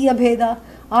svajatiya bheda.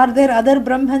 Are there other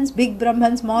Brahmans? Big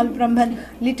Brahman, small Brahman,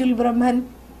 little Brahman,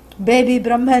 baby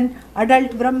Brahman,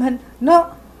 adult Brahman?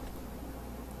 No.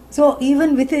 So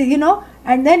even with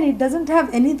and then it doesn't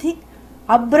have anything.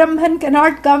 Brahman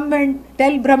cannot come and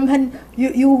tell Brahman,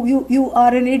 you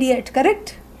are an idiot,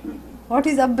 correct? What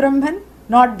is Brahman?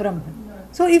 Not Brahman.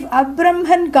 So if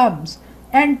Brahman comes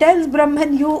and tells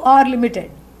Brahman, you are limited,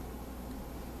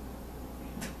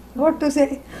 what to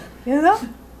say?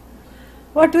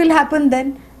 What will happen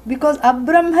then? Because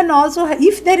Brahman also,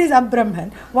 if there is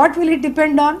Brahman, what will it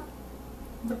depend on?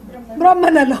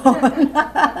 Brahman alone.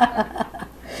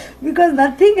 Because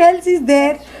nothing else is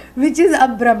there which is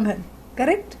Brahman.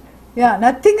 Correct? Yeah,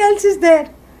 nothing else is there.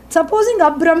 Supposing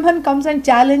Brahman comes and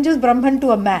challenges Brahman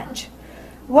to a match,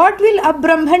 what will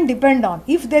Brahman depend on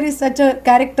if there is such a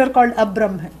character called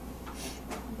Brahman?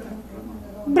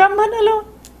 Brahman alone.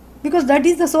 Because that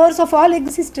is the source of all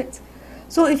existence.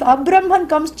 So if Brahman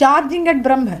comes charging at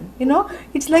Brahman,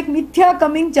 it's like Mithya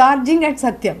coming charging at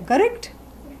Satyam, correct?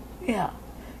 Yeah.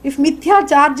 If Mithya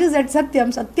charges at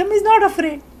Satyam, Satyam is not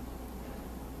afraid.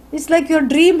 It's like your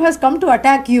dream has come to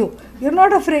attack you. You're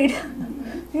not afraid.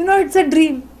 It's a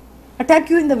dream. Attack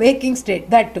you in the waking state,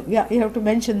 that too. Yeah, you have to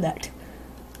mention that.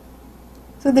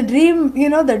 So the dream,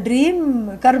 the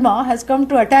dream karma has come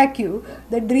to attack you.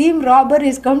 The dream robber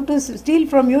is come to steal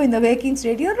from you in the waking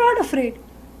state. You're not afraid.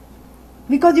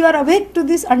 Because you are awake to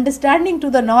this understanding, to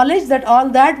the knowledge that all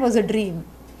that was a dream.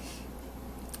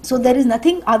 So there is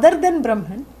nothing other than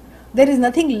Brahman. There is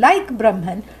nothing like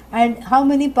Brahman. And how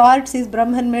many parts is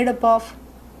Brahman made up of?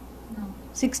 No.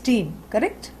 16,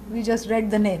 correct? We just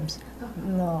read the names.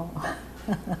 No.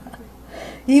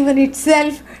 Even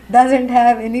itself doesn't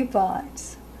have any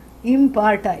parts.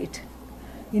 Impartite.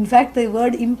 In fact, the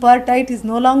word impartite is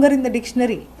no longer in the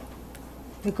dictionary.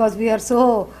 because we are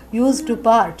so used to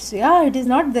parts. Yeah, it is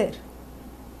not there.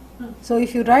 So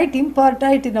if you write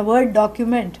impartite in a Word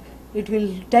document, it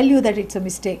will tell you that it's a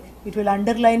mistake. It will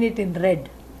underline it in red.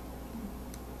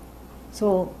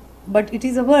 So, but it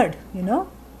is a word,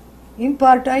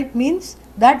 Impartite means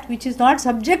that which is not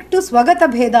subject to svagata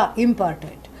bheda,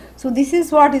 impartite. So this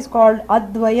is what is called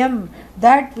advayam,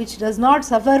 that which does not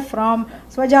suffer from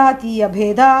svajatiya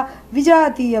bheda,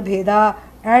 vijatiya bheda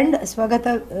and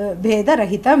svagata bheda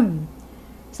rahitam.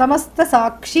 Samasta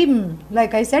sakshim,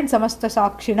 like I said, samasta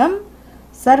sakshinam,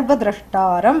 sarva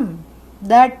drashtaram,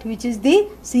 that which is the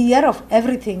seer of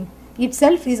everything.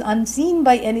 Itself is unseen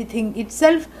by anything,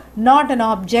 itself not an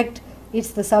object,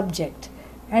 it's the subject.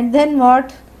 And then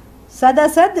what?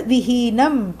 Sadasad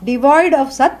vihinam, devoid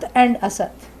of sat and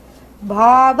asat.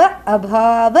 Bhava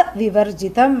abhava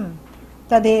vivarjitam,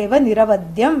 tadeva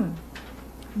niravadyam.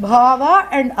 Bhava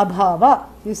and abhava.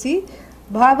 You see,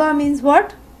 bhava means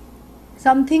what?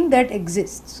 Something that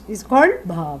exists is called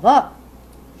bhava.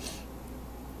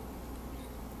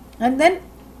 And then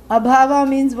abhava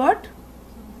means what?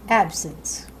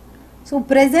 Absence. So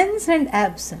presence and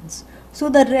absence. So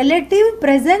the relative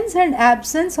presence and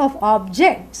absence of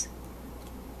objects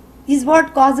is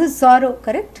what causes sorrow,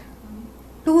 correct?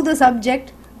 To the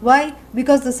subject. Why?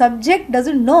 Because the subject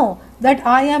doesn't know that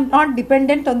I am not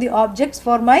dependent on the objects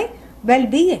for my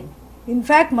well-being. In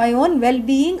fact, my own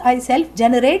well-being, I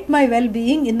self-generate my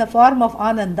well-being in the form of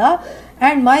ananda,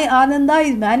 and my ananda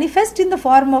is manifest in the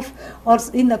form of or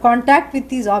in the contact with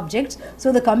these objects.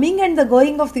 So the coming and the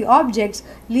going of the objects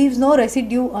leaves no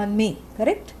residue on me,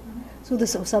 correct? So the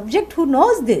subject who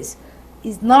knows this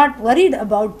is not worried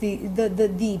about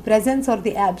the presence or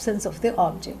the absence of the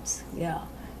objects. Yeah.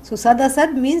 So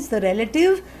sadasad means the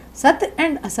relative sat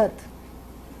and asat.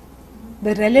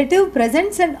 The relative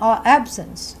presence and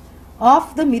absence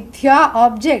of the mithya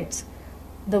objects.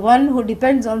 The one who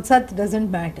depends on sat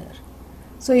doesn't matter.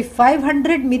 So if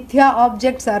 500 mithya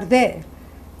objects are there,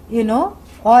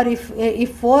 or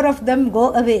if 4 of them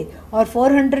go away or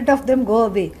 400 of them go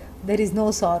away, there is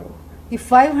no sorrow. If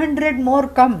 500 more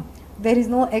come, there is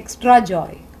no extra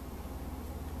joy.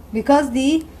 Because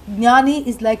the jnani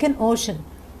is like an ocean.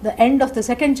 The end of the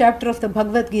second chapter of the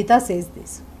Bhagavad Gita says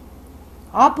this.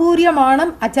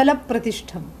 Apuryamanam achala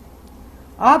pratishtham.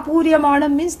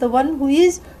 Apuryamanam means the one who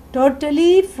is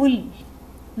totally full,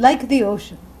 like the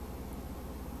ocean.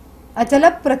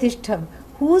 Achala pratishtham,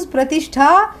 whose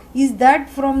pratishtha is that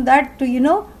from that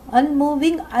to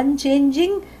unmoving,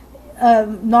 unchanging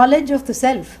knowledge of the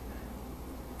self.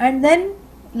 And then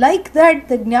like that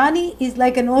the jnani is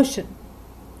like an ocean.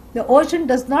 The ocean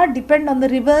does not depend on the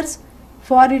rivers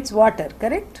for its water,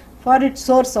 correct? For its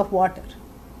source of water.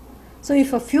 So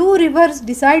if a few rivers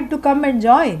decide to come and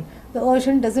join, the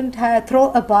ocean doesn't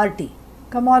throw a party.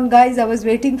 Come on guys, I was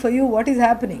waiting for you, what is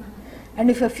happening? And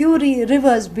if a few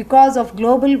rivers because of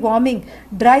global warming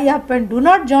dry up and do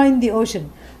not join the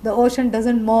ocean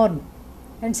doesn't mourn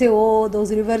and say, oh,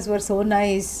 those rivers were so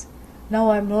nice, now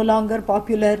I am no longer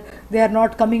popular, they are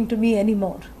not coming to me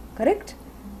anymore, correct?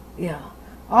 Yeah.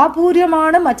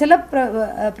 Apuryamanam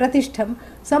achala pratishtham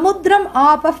samudram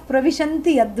apah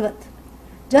pravishanti yadvat.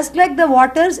 Just like the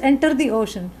waters enter the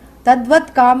ocean,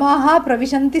 tadvat kamaha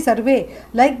pravishanti sarve.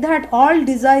 Like that all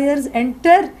desires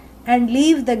enter and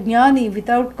leave the jnani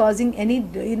without causing any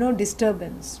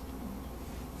disturbance.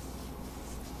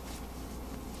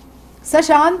 Sa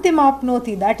shantim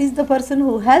apnoti, that is the person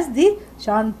who has the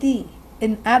shanti,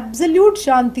 an absolute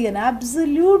shanti, an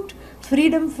absolute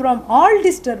freedom from all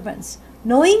disturbance,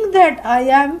 knowing that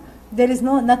there is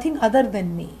nothing other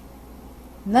than me.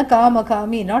 Na kama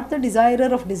kami, not the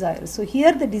desirer of desires. So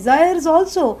here the desires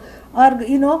also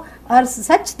are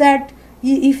such that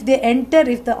if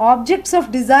the objects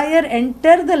of desire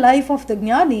enter the life of the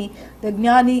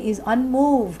jnani is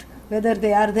unmoved, whether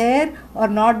they are there or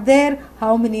not there,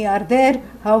 how many are there,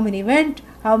 how many went,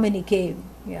 how many came.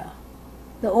 Yeah.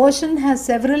 The ocean has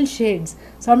several shades,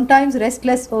 sometimes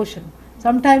restless ocean,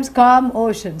 sometimes calm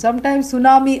ocean, sometimes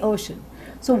tsunami ocean.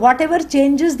 So whatever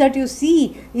changes that you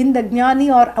see in the jnani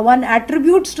or one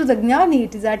attributes to the jnani,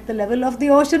 it is at the level of the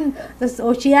ocean, the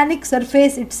oceanic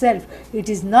surface itself. It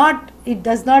does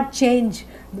not change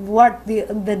what the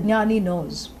jnani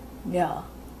knows. Yeah.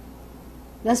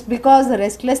 Just because the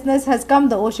restlessness has come,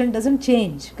 the ocean doesn't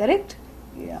change, correct?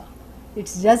 Yeah.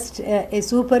 It's just a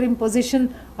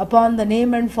superimposition upon the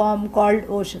name and form called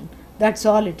ocean. That's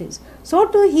all it is. So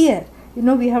too here,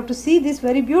 we have to see this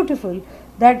very beautiful,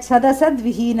 that sadasad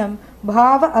vihinam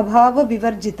bhava abhava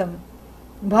vivarjitam.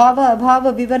 Bhava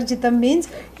abhava vivarjitam means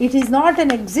it is not an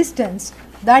existence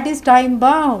that is time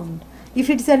bound. If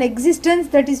it's an existence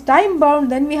that is time bound,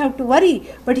 then we have to worry.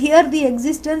 But here the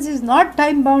existence is not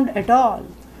time bound at all.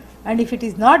 And if it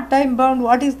is not time bound,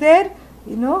 what is there?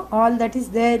 All that is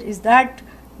there is that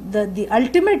the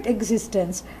ultimate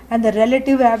existence, and the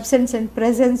relative absence and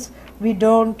presence we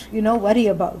don't worry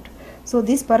about. So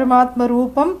this Paramatma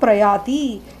Rupam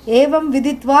prayati, evam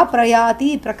viditva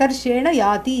prayati, prakarshena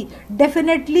yati,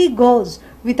 definitely goes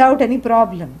without any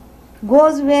problem.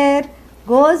 Goes where?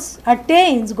 Goes,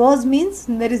 attains, goes means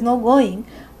there is no going,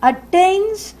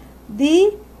 attains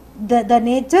the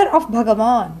nature of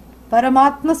Bhagavan.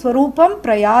 Paramatma Swarupam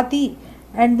prayati.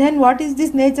 And then what is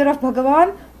this nature of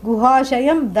Bhagavan?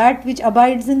 Guhashayam, that which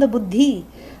abides in the buddhi,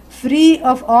 free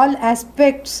of all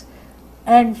aspects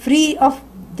and free of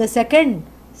the second.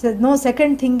 So no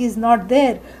second thing is not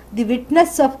there. The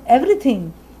witness of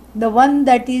everything, the one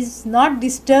that is not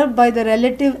disturbed by the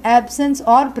relative absence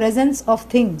or presence of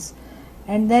things.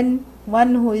 And then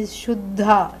one who is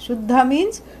Shuddha. Shuddha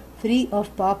means free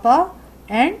of papa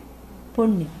and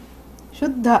punya.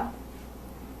 Shuddha.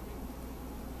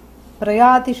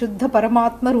 Prayati Shuddha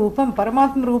Paramatma Rupam.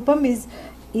 Paramatma Rupam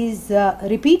is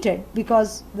repeated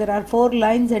because there are 4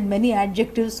 lines and many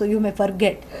adjectives, so you may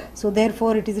forget. So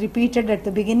therefore it is repeated at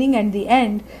the beginning and the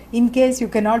end in case you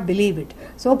cannot believe it.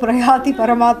 So Prayati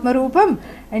Paramatma Rupam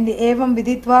and Evam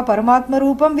Viditva Paramatma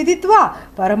Rupam Viditva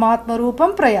Paramatma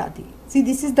Rupam Prayati. See,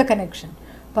 this is the connection.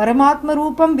 Paramatma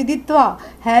Rupam Viditva,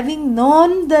 having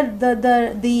known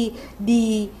the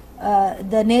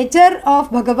nature of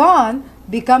Bhagavan,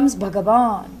 becomes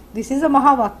Bhagavan. This is a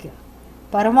Mahavakya.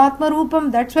 Paramatma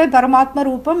Rupam, that's why Paramatma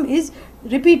Rupam is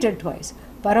repeated twice.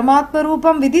 Paramatma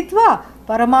Rupam Viditva,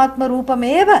 Paramatma Rupam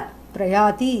Eva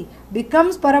Prayati,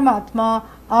 becomes Paramatma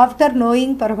after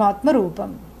knowing Paramatma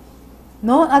Rupam.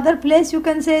 No other place you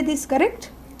can say this,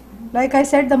 correct? Like I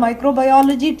said, the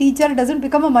microbiology teacher doesn't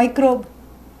become a microbe.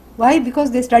 Why?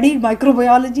 Because they studied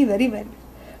microbiology very well.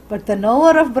 But the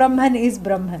knower of Brahman is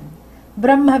Brahman.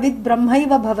 Brahmavid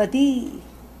Brahmaiva Bhavati.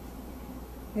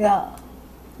 Yeah.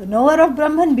 The knower of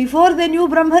Brahman, before they knew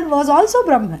Brahman, was also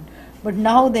Brahman. But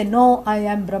now they know I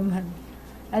am Brahman.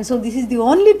 And so this is the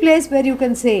only place where you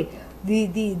can say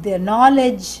the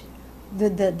knowledge,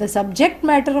 the subject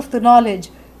matter of the knowledge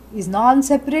is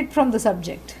non-separate from the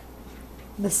subject.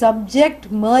 The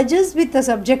subject merges with the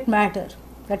subject matter.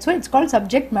 That's why it's called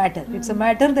subject matter. It's a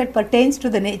matter that pertains to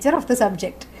the nature of the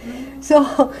subject.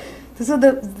 So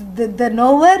the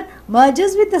knower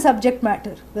merges with the subject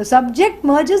matter. The subject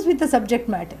merges with the subject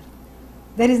matter.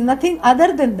 There is nothing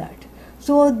other than that.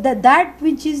 So that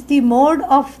which is the mode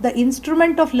of the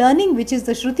instrument of learning, which is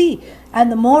the Shruti,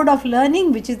 and the mode of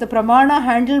learning, which is the Pramana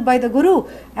handled by the Guru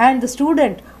and the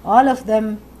student, all of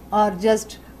them are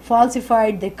just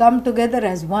falsified. They come together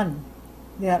as one.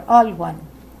 They are all one.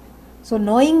 So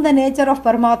knowing the nature of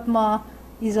Paramatma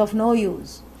is of no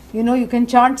use. You can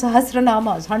chant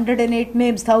Sahasranamas, 108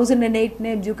 names, 1008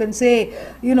 names. You can say,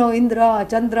 Indra,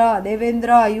 Chandra,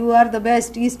 Devendra, you are the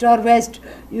best, east or west.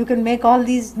 You can make all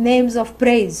these names of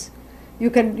praise. You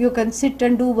can sit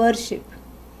and do worship.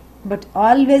 But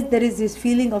always there is this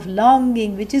feeling of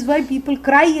longing, which is why people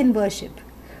cry in worship.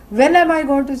 When am I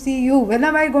going to see you? When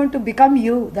am I going to become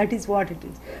you? That is what it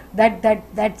is.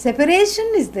 That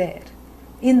separation is there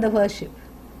in the worship.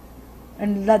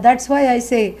 And that's why I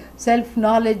say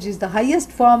self-knowledge is the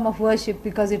highest form of worship,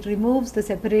 because it removes the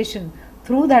separation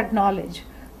through that knowledge.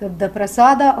 The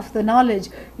prasada of the knowledge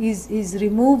is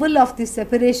removal of this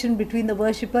separation between the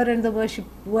worshipper and the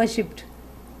worshipped.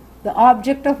 The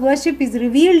object of worship is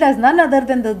revealed as none other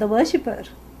than the worshipper.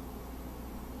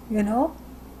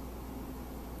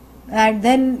 And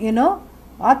then,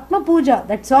 Atma Puja,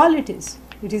 that's all it is.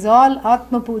 It is all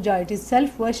Atma Puja, it is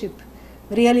self-worship.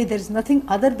 Really, there is nothing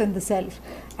other than the self.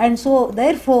 And so,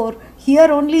 therefore,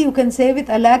 here only you can say with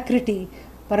alacrity,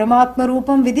 Paramatma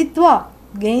Rupam Viditva,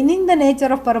 gaining the nature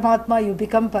of Paramatma, you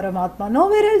become Paramatma.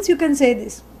 Nowhere else you can say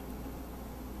this.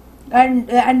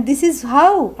 And this is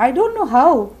how, I don't know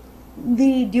how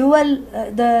the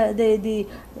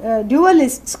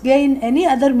dualists gain any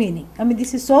other meaning. I mean,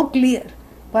 this is so clear.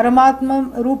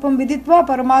 Paramatma Rupam Viditva,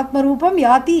 Paramatma Rupam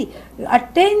Yati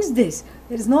attains this.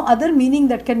 There is no other meaning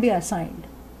that can be assigned.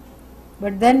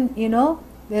 But then,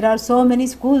 there are so many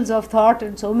schools of thought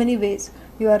and so many ways.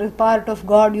 You are a part of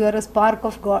God, you are a spark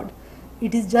of God.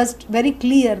 It is just very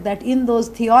clear that in those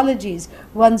theologies,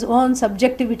 one's own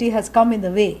subjectivity has come in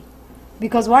the way.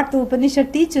 Because what the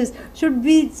Upanishad teaches should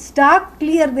be stark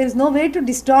clear. There is no way to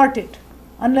distort it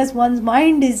unless one's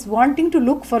mind is wanting to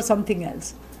look for something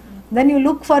else. Then you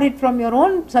look for it from your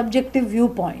own subjective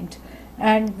viewpoint.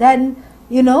 And then,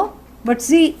 But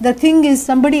see, the thing is,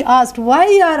 somebody asked, why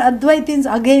are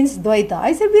Advaitins against Dvaita?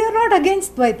 I said, we are not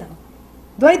against Dvaita.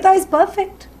 Dvaita is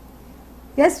perfect.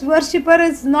 Yes, worshipper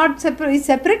is not separate, is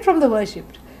separate from the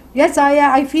worshipped. Yes,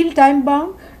 I feel time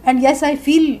bound, and yes, I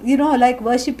feel, like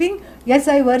worshipping. Yes,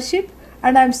 I worship,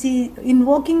 and I'm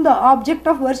invoking the object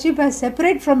of worship as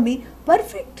separate from me.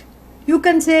 Perfect. You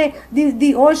can say,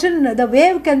 the ocean, the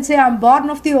wave can say, I'm born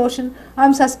of the ocean,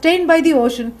 I'm sustained by the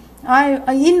ocean,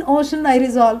 in ocean I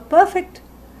resolve. Perfect.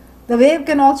 The wave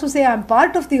can also say, I'm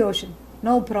part of the ocean.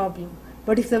 No problem.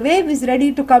 But if the wave is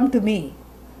ready to come to me,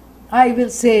 I will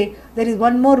say, there is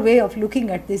one more way of looking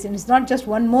at this, and it's not just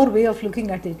one more way of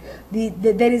looking at it.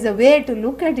 There is a way to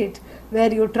look at it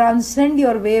where you transcend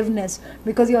your waveness,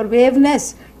 because your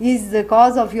waveness is the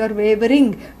cause of your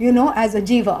wavering, as a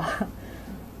jiva.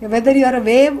 Whether you are a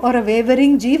wave or a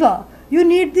wavering jiva, you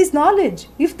need this knowledge.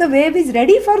 If the wave is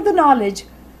ready for the knowledge,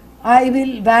 I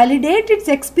will validate its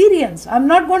experience. I'm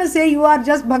not going to say you are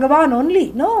just Bhagavan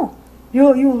only. No.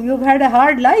 You've had a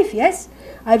hard life, yes.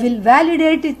 I will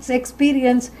validate its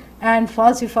experience and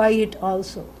falsify it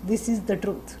also. This is the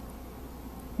truth.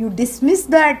 You dismiss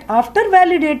that after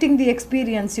validating the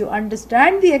experience, you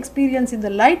understand the experience in the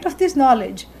light of this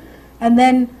knowledge, and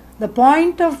then the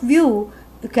point of view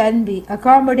can be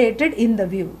accommodated in the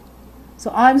view.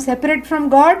 So I am separate from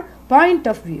God, point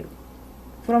of view,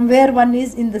 from where one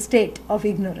is in the state of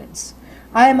ignorance.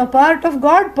 I am a part of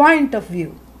God, point of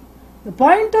view. The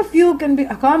point of view can be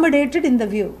accommodated in the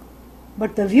view,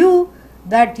 but the view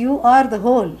that you are the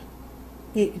whole,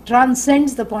 it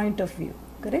transcends the point of view,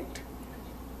 correct?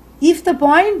 If the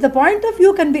point of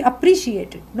view can be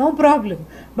appreciated, no problem.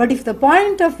 But if the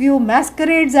point of view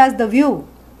masquerades as the view,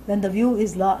 then the view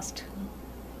is lost.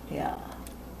 Yeah.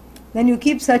 Then you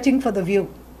keep searching for the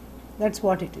view. That's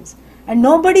what it is. And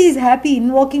nobody is happy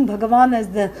invoking Bhagavan as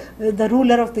the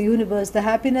ruler of the universe. The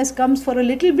happiness comes for a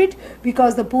little bit,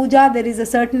 because the puja, there is a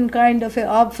certain kind of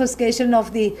obfuscation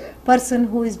of the person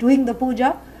who is doing the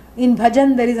puja. In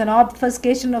bhajan, there is an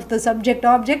obfuscation of the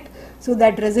subject-object, so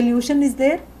that resolution is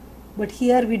there. But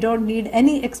here we don't need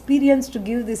any experience to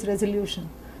give this resolution.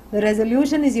 The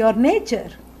resolution is your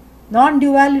nature.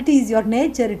 Non-duality is your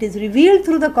nature. It is revealed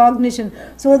through the cognition,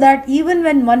 so that even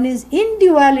when one is in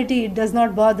duality, it does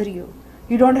not bother you.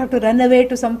 You don't have to run away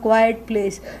to some quiet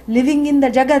place. Living in the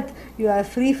Jagat, you are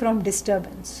free from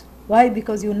disturbance. Why?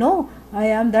 Because you know, I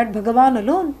am that Bhagavan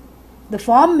alone. The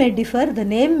form may differ, the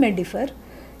name may differ,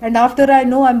 and after I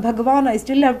know I am Bhagavan, I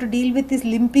still have to deal with this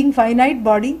limping finite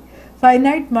body,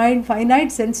 finite mind,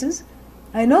 finite senses.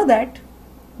 I know that,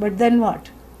 but then what?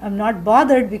 I am not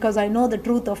bothered, because I know the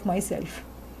truth of myself.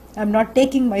 I am not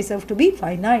taking myself to be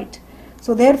finite.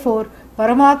 So therefore,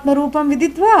 Paramatma Rupam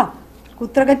Viditva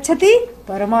Kutra Gacchati?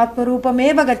 Paramatma Rupam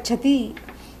Eva Gacchati.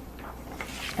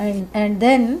 And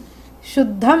then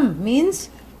Shuddham means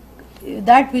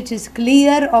that which is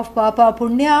clear of Papa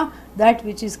Punya, that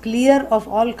which is clear of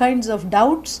all kinds of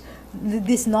doubts.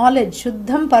 This knowledge,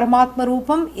 Shuddham Paramatma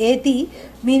Rupam Eti,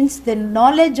 means the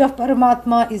knowledge of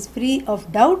Paramatma is free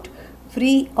of doubt,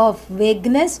 free of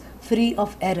vagueness, free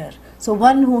of error. So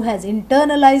one who has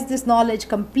internalized this knowledge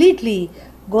completely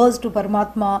goes to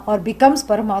Paramatma, or becomes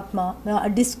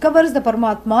Paramatma, discovers the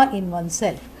Paramatma in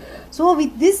oneself. So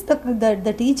with this,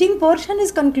 the teaching portion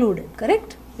is concluded,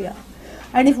 correct? Yeah.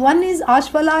 And if one is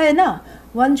Ashvalayana,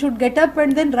 one should get up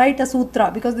and then write a sutra,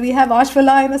 because we have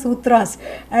Ashvalayana sutras,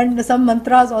 and some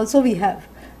mantras also we have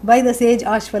by the sage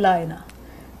Ashvalayana.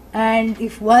 And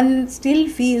if one still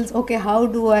feels, okay,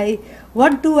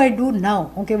 what do I do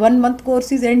now? Okay, 1 month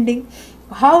course is ending.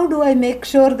 How do I make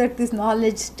sure that this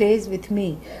knowledge stays with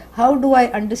me? How do I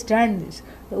understand this?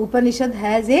 The Upanishad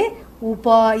has a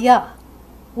upaya.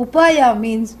 Upaya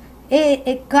means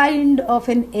a kind of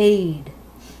an aid.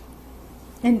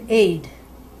 An aid.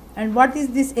 And what is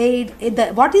this aid?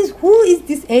 Who is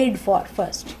this aid for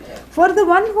first? For the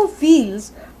one who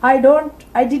feels, I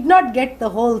did not get the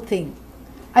whole thing.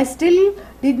 I still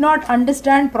did not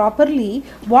understand properly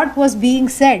what was being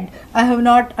said. I have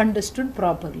not understood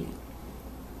properly.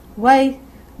 Why?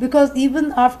 Because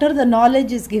even after the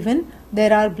knowledge is given,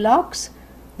 there are blocks,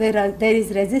 there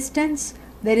is resistance,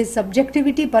 there is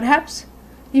subjectivity perhaps.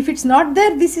 If it's not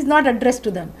there, this is not addressed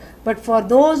to them. But for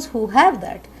those who have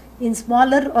that, in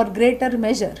smaller or greater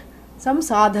measure, some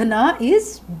sadhana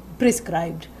is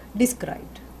described.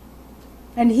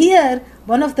 And here,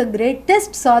 one of the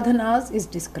greatest sadhanas is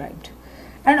described.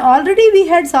 And already we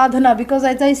had sadhana, because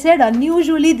as I said,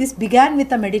 unusually this began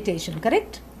with a meditation,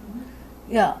 correct?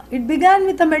 Yeah, it began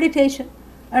with a meditation.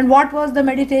 And what was the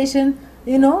meditation?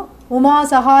 Uma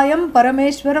Sahayam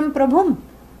Parameshwaram Prabhum.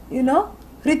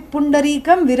 Hrit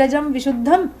Pundarikam Virajam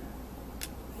Vishuddham.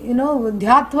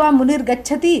 dhyatva munir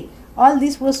gacchati, all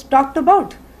this was talked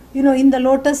about. In the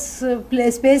lotus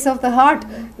space of the heart,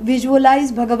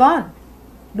 visualize Bhagavan.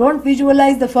 Don't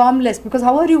visualize the formless, because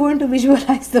how are you going to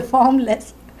visualize the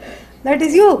formless? That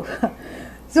is you.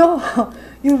 So,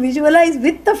 you visualize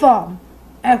with the form,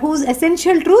 whose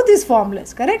essential truth is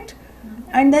formless, correct?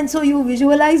 And then so you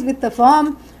visualize with the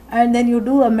form, and then you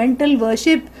do a mental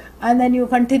worship, and then you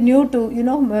continue to,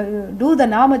 do the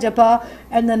Nama Japa.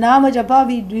 And the Nama Japa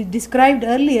we described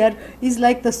earlier is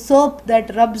like the soap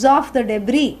that rubs off the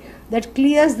debris, that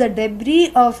clears the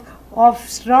debris of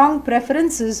strong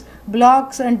preferences,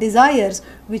 blocks and desires,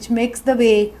 which makes the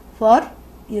way for,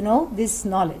 this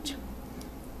knowledge.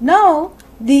 Now,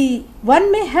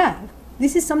 one may have,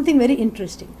 this is something very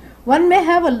interesting, one may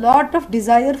have a lot of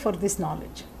desire for this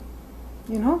knowledge.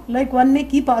 Like one may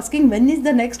keep asking, when is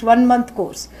the next 1 month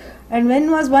course? And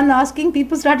when was one asking?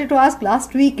 People started to ask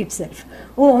last week itself.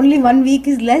 Oh, only 1 week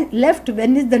is left.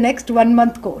 When is the next 1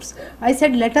 month course? I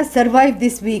said, let us survive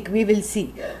this week. We will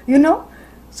see.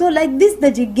 So like this,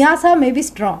 the jigyasa may be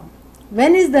strong.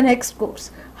 When is the next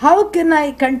course? How can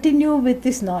I continue with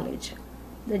this knowledge?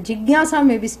 The jigyasa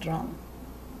may be strong.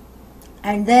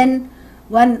 And then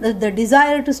the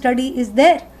desire to study is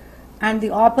there. And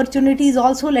the opportunities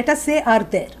also, let us say, are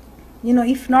there.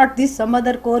 If not this, some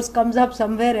other course comes up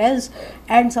somewhere else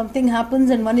and something happens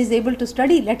and one is able to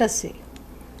study, let us say.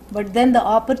 But then the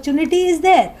opportunity is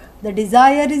there, the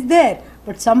desire is there,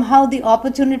 but somehow the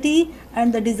opportunity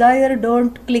and the desire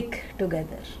don't click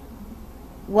together.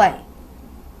 Why?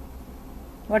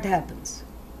 What happens?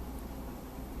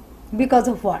 Because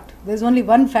of what? There's only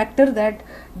one factor that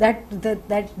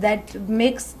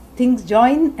makes things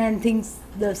join, and things,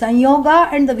 the sanyoga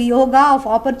and the viyoga of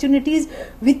opportunities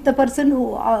with the person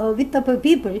with the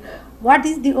people. What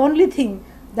is the only thing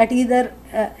that either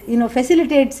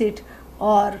facilitates it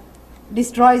or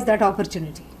destroys that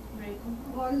opportunity?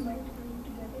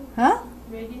 Huh?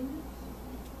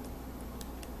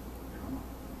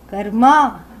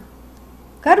 Karma.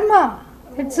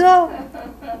 It's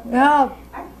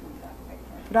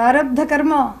prarabdha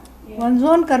karma. One's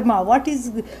own karma. What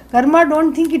is karma?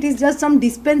 Don't think it is just some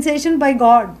dispensation by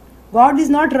God. God is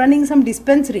not running some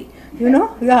dispensary.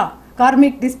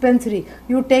 Karmic dispensary.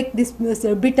 You take this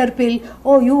bitter pill.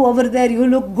 Oh, you over there, you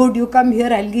look good. You come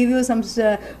here, I'll give you some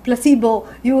placebo.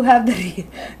 You have the...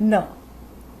 No.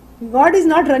 God is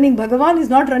not running, Bhagavan is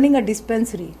not running a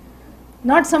dispensary.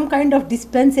 Not some kind of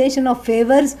dispensation of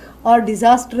favors or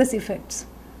disastrous effects.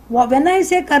 When I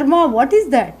say karma, what is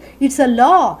that? It's a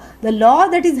law. The law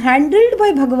that is handled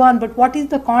by Bhagavan. But what is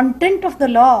the content of the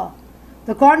law?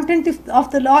 The content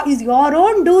of the law is your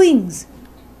own doings.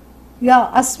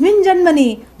 Asmin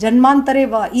janmani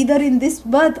janmantareva, either in this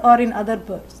birth or in other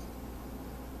births.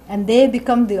 And they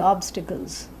become the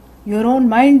obstacles. Your own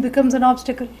mind becomes an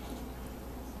obstacle.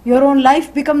 Your own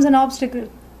life becomes an obstacle.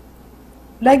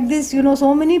 Like this,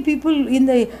 so many people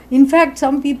in fact,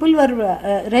 some people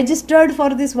were registered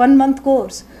for this 1 month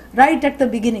course right at the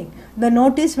beginning. The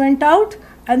notice went out,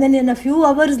 and then in a few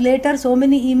hours later, so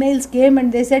many emails came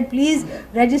and they said, please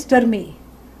register me.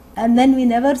 And then we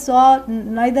never saw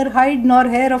neither hide nor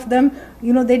hair of them.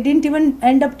 They didn't even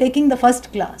end up taking the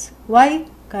first class. Why?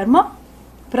 Karma.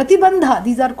 Pratibandha.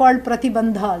 These are called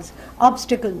pratibandhas.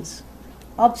 Obstacles.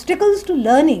 Obstacles to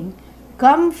learning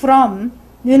come from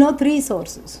 3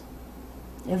 sources.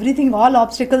 Everything, all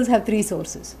obstacles have 3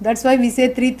 sources. That's why we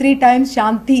say three times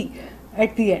Shanti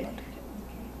at the end.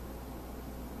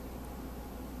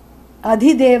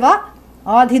 Adhideva,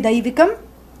 Adhidaivikam,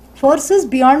 forces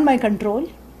beyond my control.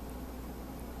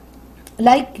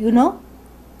 Like,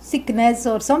 sickness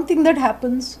or something that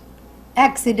happens,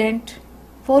 accident,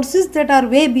 forces that are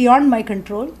way beyond my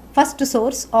control. First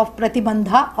source of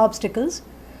pratibandha, obstacles.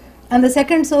 And the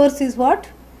second source is what?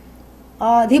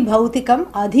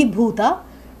 Adhibhautikam, adhibhuta,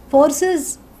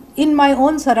 forces in my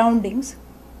own surroundings,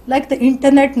 like the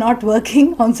internet not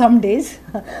working on some days.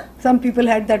 Some people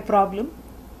had that problem.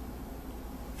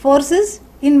 Forces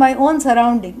in my own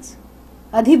surroundings,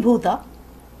 adhibhuta,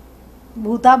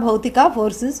 bhuta, bhautika,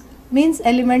 forces, means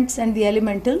elements and the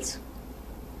elementals.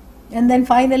 And then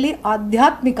finally,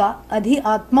 adhyatmika, adhi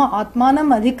atma,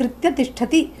 atmanam adhikritya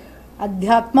tishtati,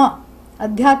 adhyatma.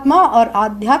 Adhyatma or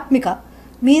adhyatmika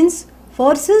means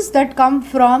forces that come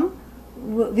from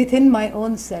within my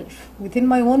own self, within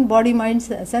my own body, mind,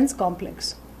 sense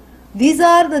complex. These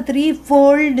are the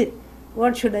threefold,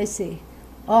 what should I say,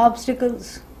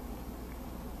 obstacles.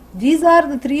 These are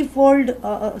the threefold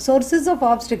sources of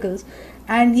obstacles,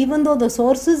 and even though the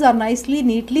sources are nicely,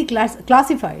 neatly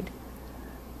classified,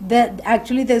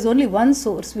 actually there is only one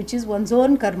source, which is one's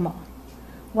own karma.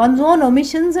 One's own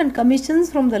omissions and commissions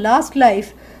from the last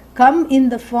life come in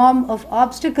the form of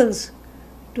obstacles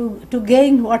to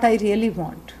gain what I really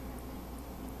want.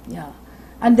 Yeah.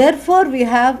 And therefore we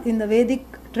have in the Vedic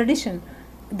tradition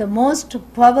the most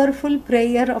powerful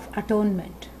prayer of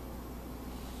atonement.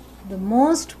 The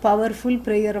most powerful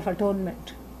prayer of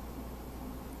atonement.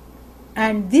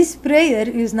 And this prayer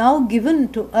is now given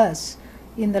to us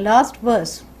in the last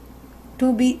verse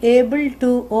to be able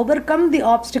to overcome the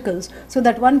obstacles so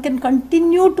that one can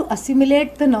continue to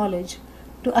assimilate the knowledge,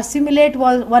 to assimilate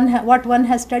what one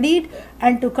has studied,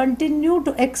 and to continue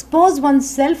to expose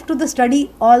oneself to the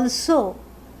study also.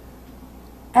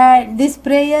 And this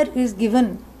prayer is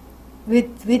given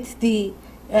with the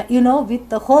with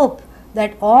the hope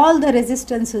that all the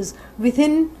resistances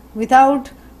within,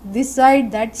 without, this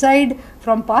side, that side,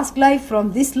 from past life,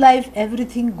 from this life,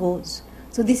 everything goes.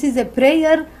 So this is a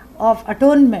prayer of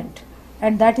atonement,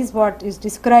 and that is what is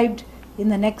described in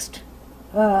the next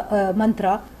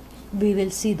mantra. We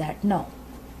will see that now.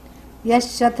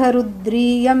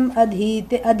 Yashatharudriyam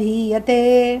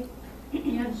adhiyate.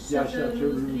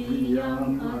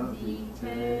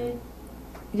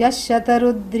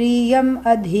 Yashatharudriyam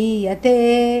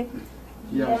adhiyate.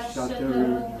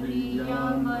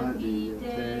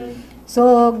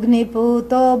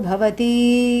 Sogniputo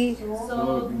bhavati.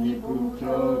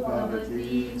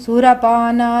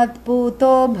 Surapanat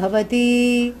puto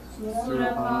bhavati.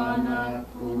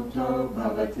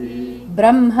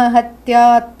 Brahma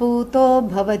hatyat puto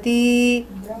bhavati.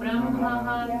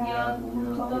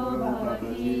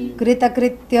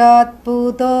 Kritakrityat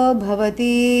puto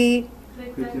bhavati.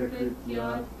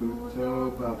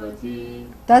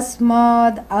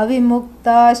 Tasmad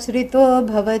avimukta shrito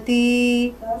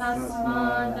bhavati.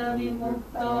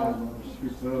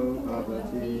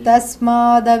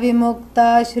 Tasmad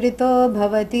avimukta shrito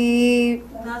bhavati.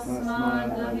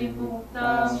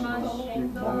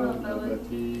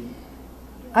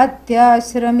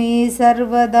 Atyashrami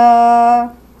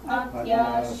sarvada.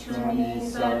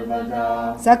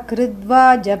 Sakridva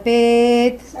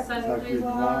japet.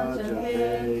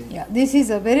 Yeah, this is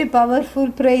a very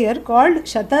powerful prayer called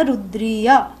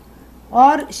Shatarudriya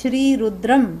or Shri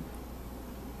Rudram.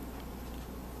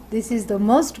 This is the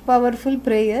most powerful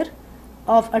prayer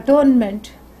of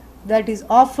atonement that is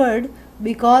offered,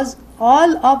 because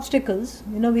all obstacles,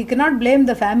 we cannot blame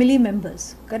the family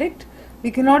members, correct? We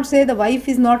cannot say the wife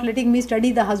is not letting me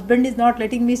study, the husband is not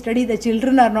letting me study, the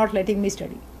children are not letting me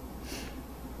study.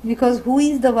 Because who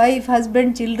is the wife,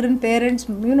 husband, children, parents,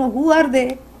 who are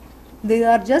they? They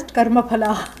are just karma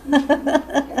phala.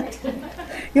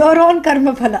 Your own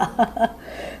karma phala.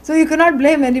 So you cannot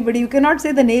blame anybody. You cannot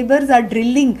say the neighbors are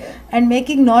drilling and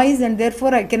making noise and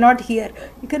therefore I cannot hear.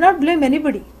 You cannot blame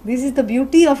anybody. This is the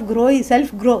beauty of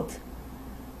self-growth.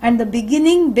 And the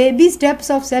beginning baby steps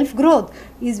of self-growth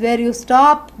is where you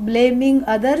stop blaming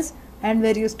others and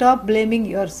where you stop blaming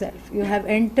yourself. You have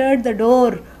entered the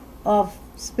door of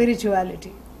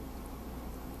spirituality.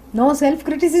 No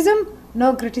self-criticism,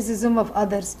 no criticism of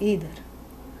others either.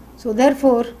 So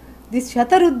therefore, this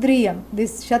Shatarudriyam,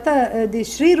 this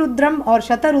Shri Rudram or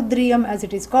Shatarudriyam as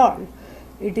it is called,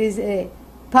 it is a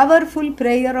powerful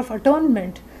prayer of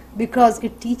atonement because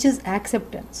it teaches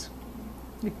acceptance.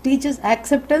 It teaches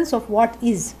acceptance of what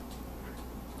is.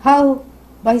 How?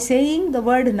 By saying the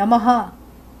word Namaha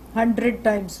 100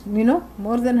 times,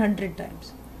 more than 100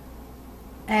 times.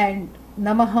 And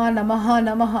Namaha, Namaha,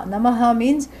 Namaha. Namaha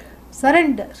means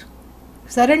surrender.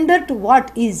 Surrender to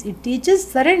what is. It teaches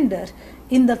surrender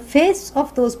in the face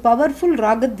of those powerful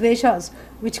ragadveshas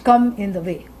which come in the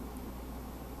way.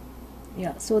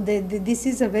 Yeah, so this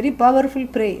is a very powerful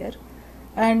prayer.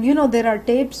 And there are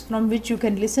tapes from which you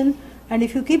can listen. And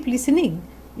if you keep listening,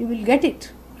 you will get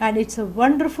it. And it's a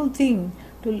wonderful thing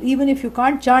to, even if you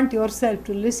can't chant yourself,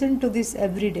 to listen to this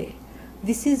every day.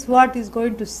 This is what is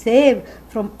going to save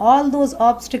from all those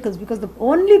obstacles. Because the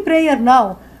only prayer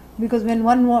now, because when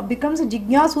one becomes a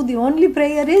jignasu, the only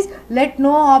prayer is, let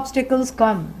no obstacles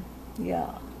come.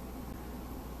 Yeah.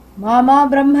 Mama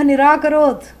Brahma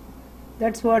Nirakarot.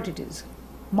 That's what it is.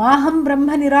 Maham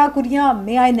Brahma Nirakuryam.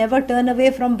 May I never turn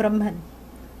away from Brahman.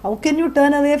 How can you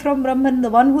turn away from Brahman? The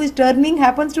one who is turning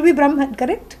happens to be Brahman,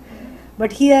 correct?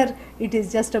 But here it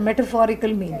is just a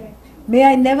metaphorical meaning. May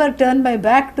I never turn my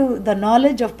back to the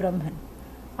knowledge of Brahman.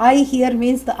 I here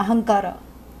means the ahankara.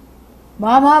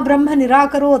 Mama Brahma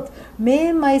Nirakarot.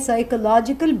 May my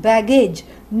psychological baggage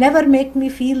never make me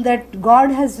feel that God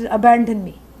has abandoned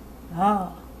me.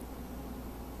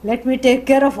 Let me take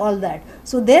care of all that.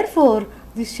 So therefore,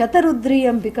 this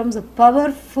Shatarudriyam becomes a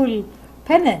powerful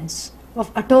penance of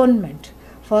atonement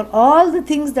for all the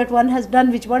things that one has done,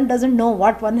 which one doesn't know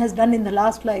what one has done in the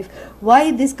last life,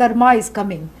 why this karma is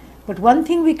coming. But one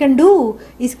thing we can do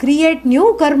is create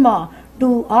new karma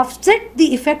to offset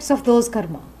the effects of those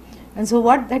karma. And so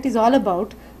what that is all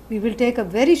about, we will take a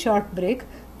very short break,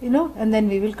 and then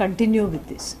we will continue with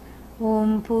this.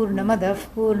 Om Purnamadav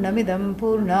Purnamidam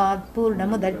Purnat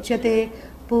Purnamudachyate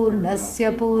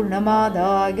Purnasya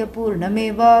Purnamadaya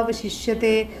Purnameva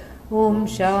Vashishyate. Om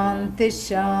Shanti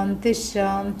Shanti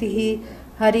Shanti.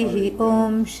 Harihi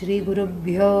Om Shri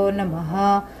Gurubhyo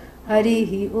Namaha.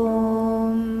 Harihi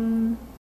Om.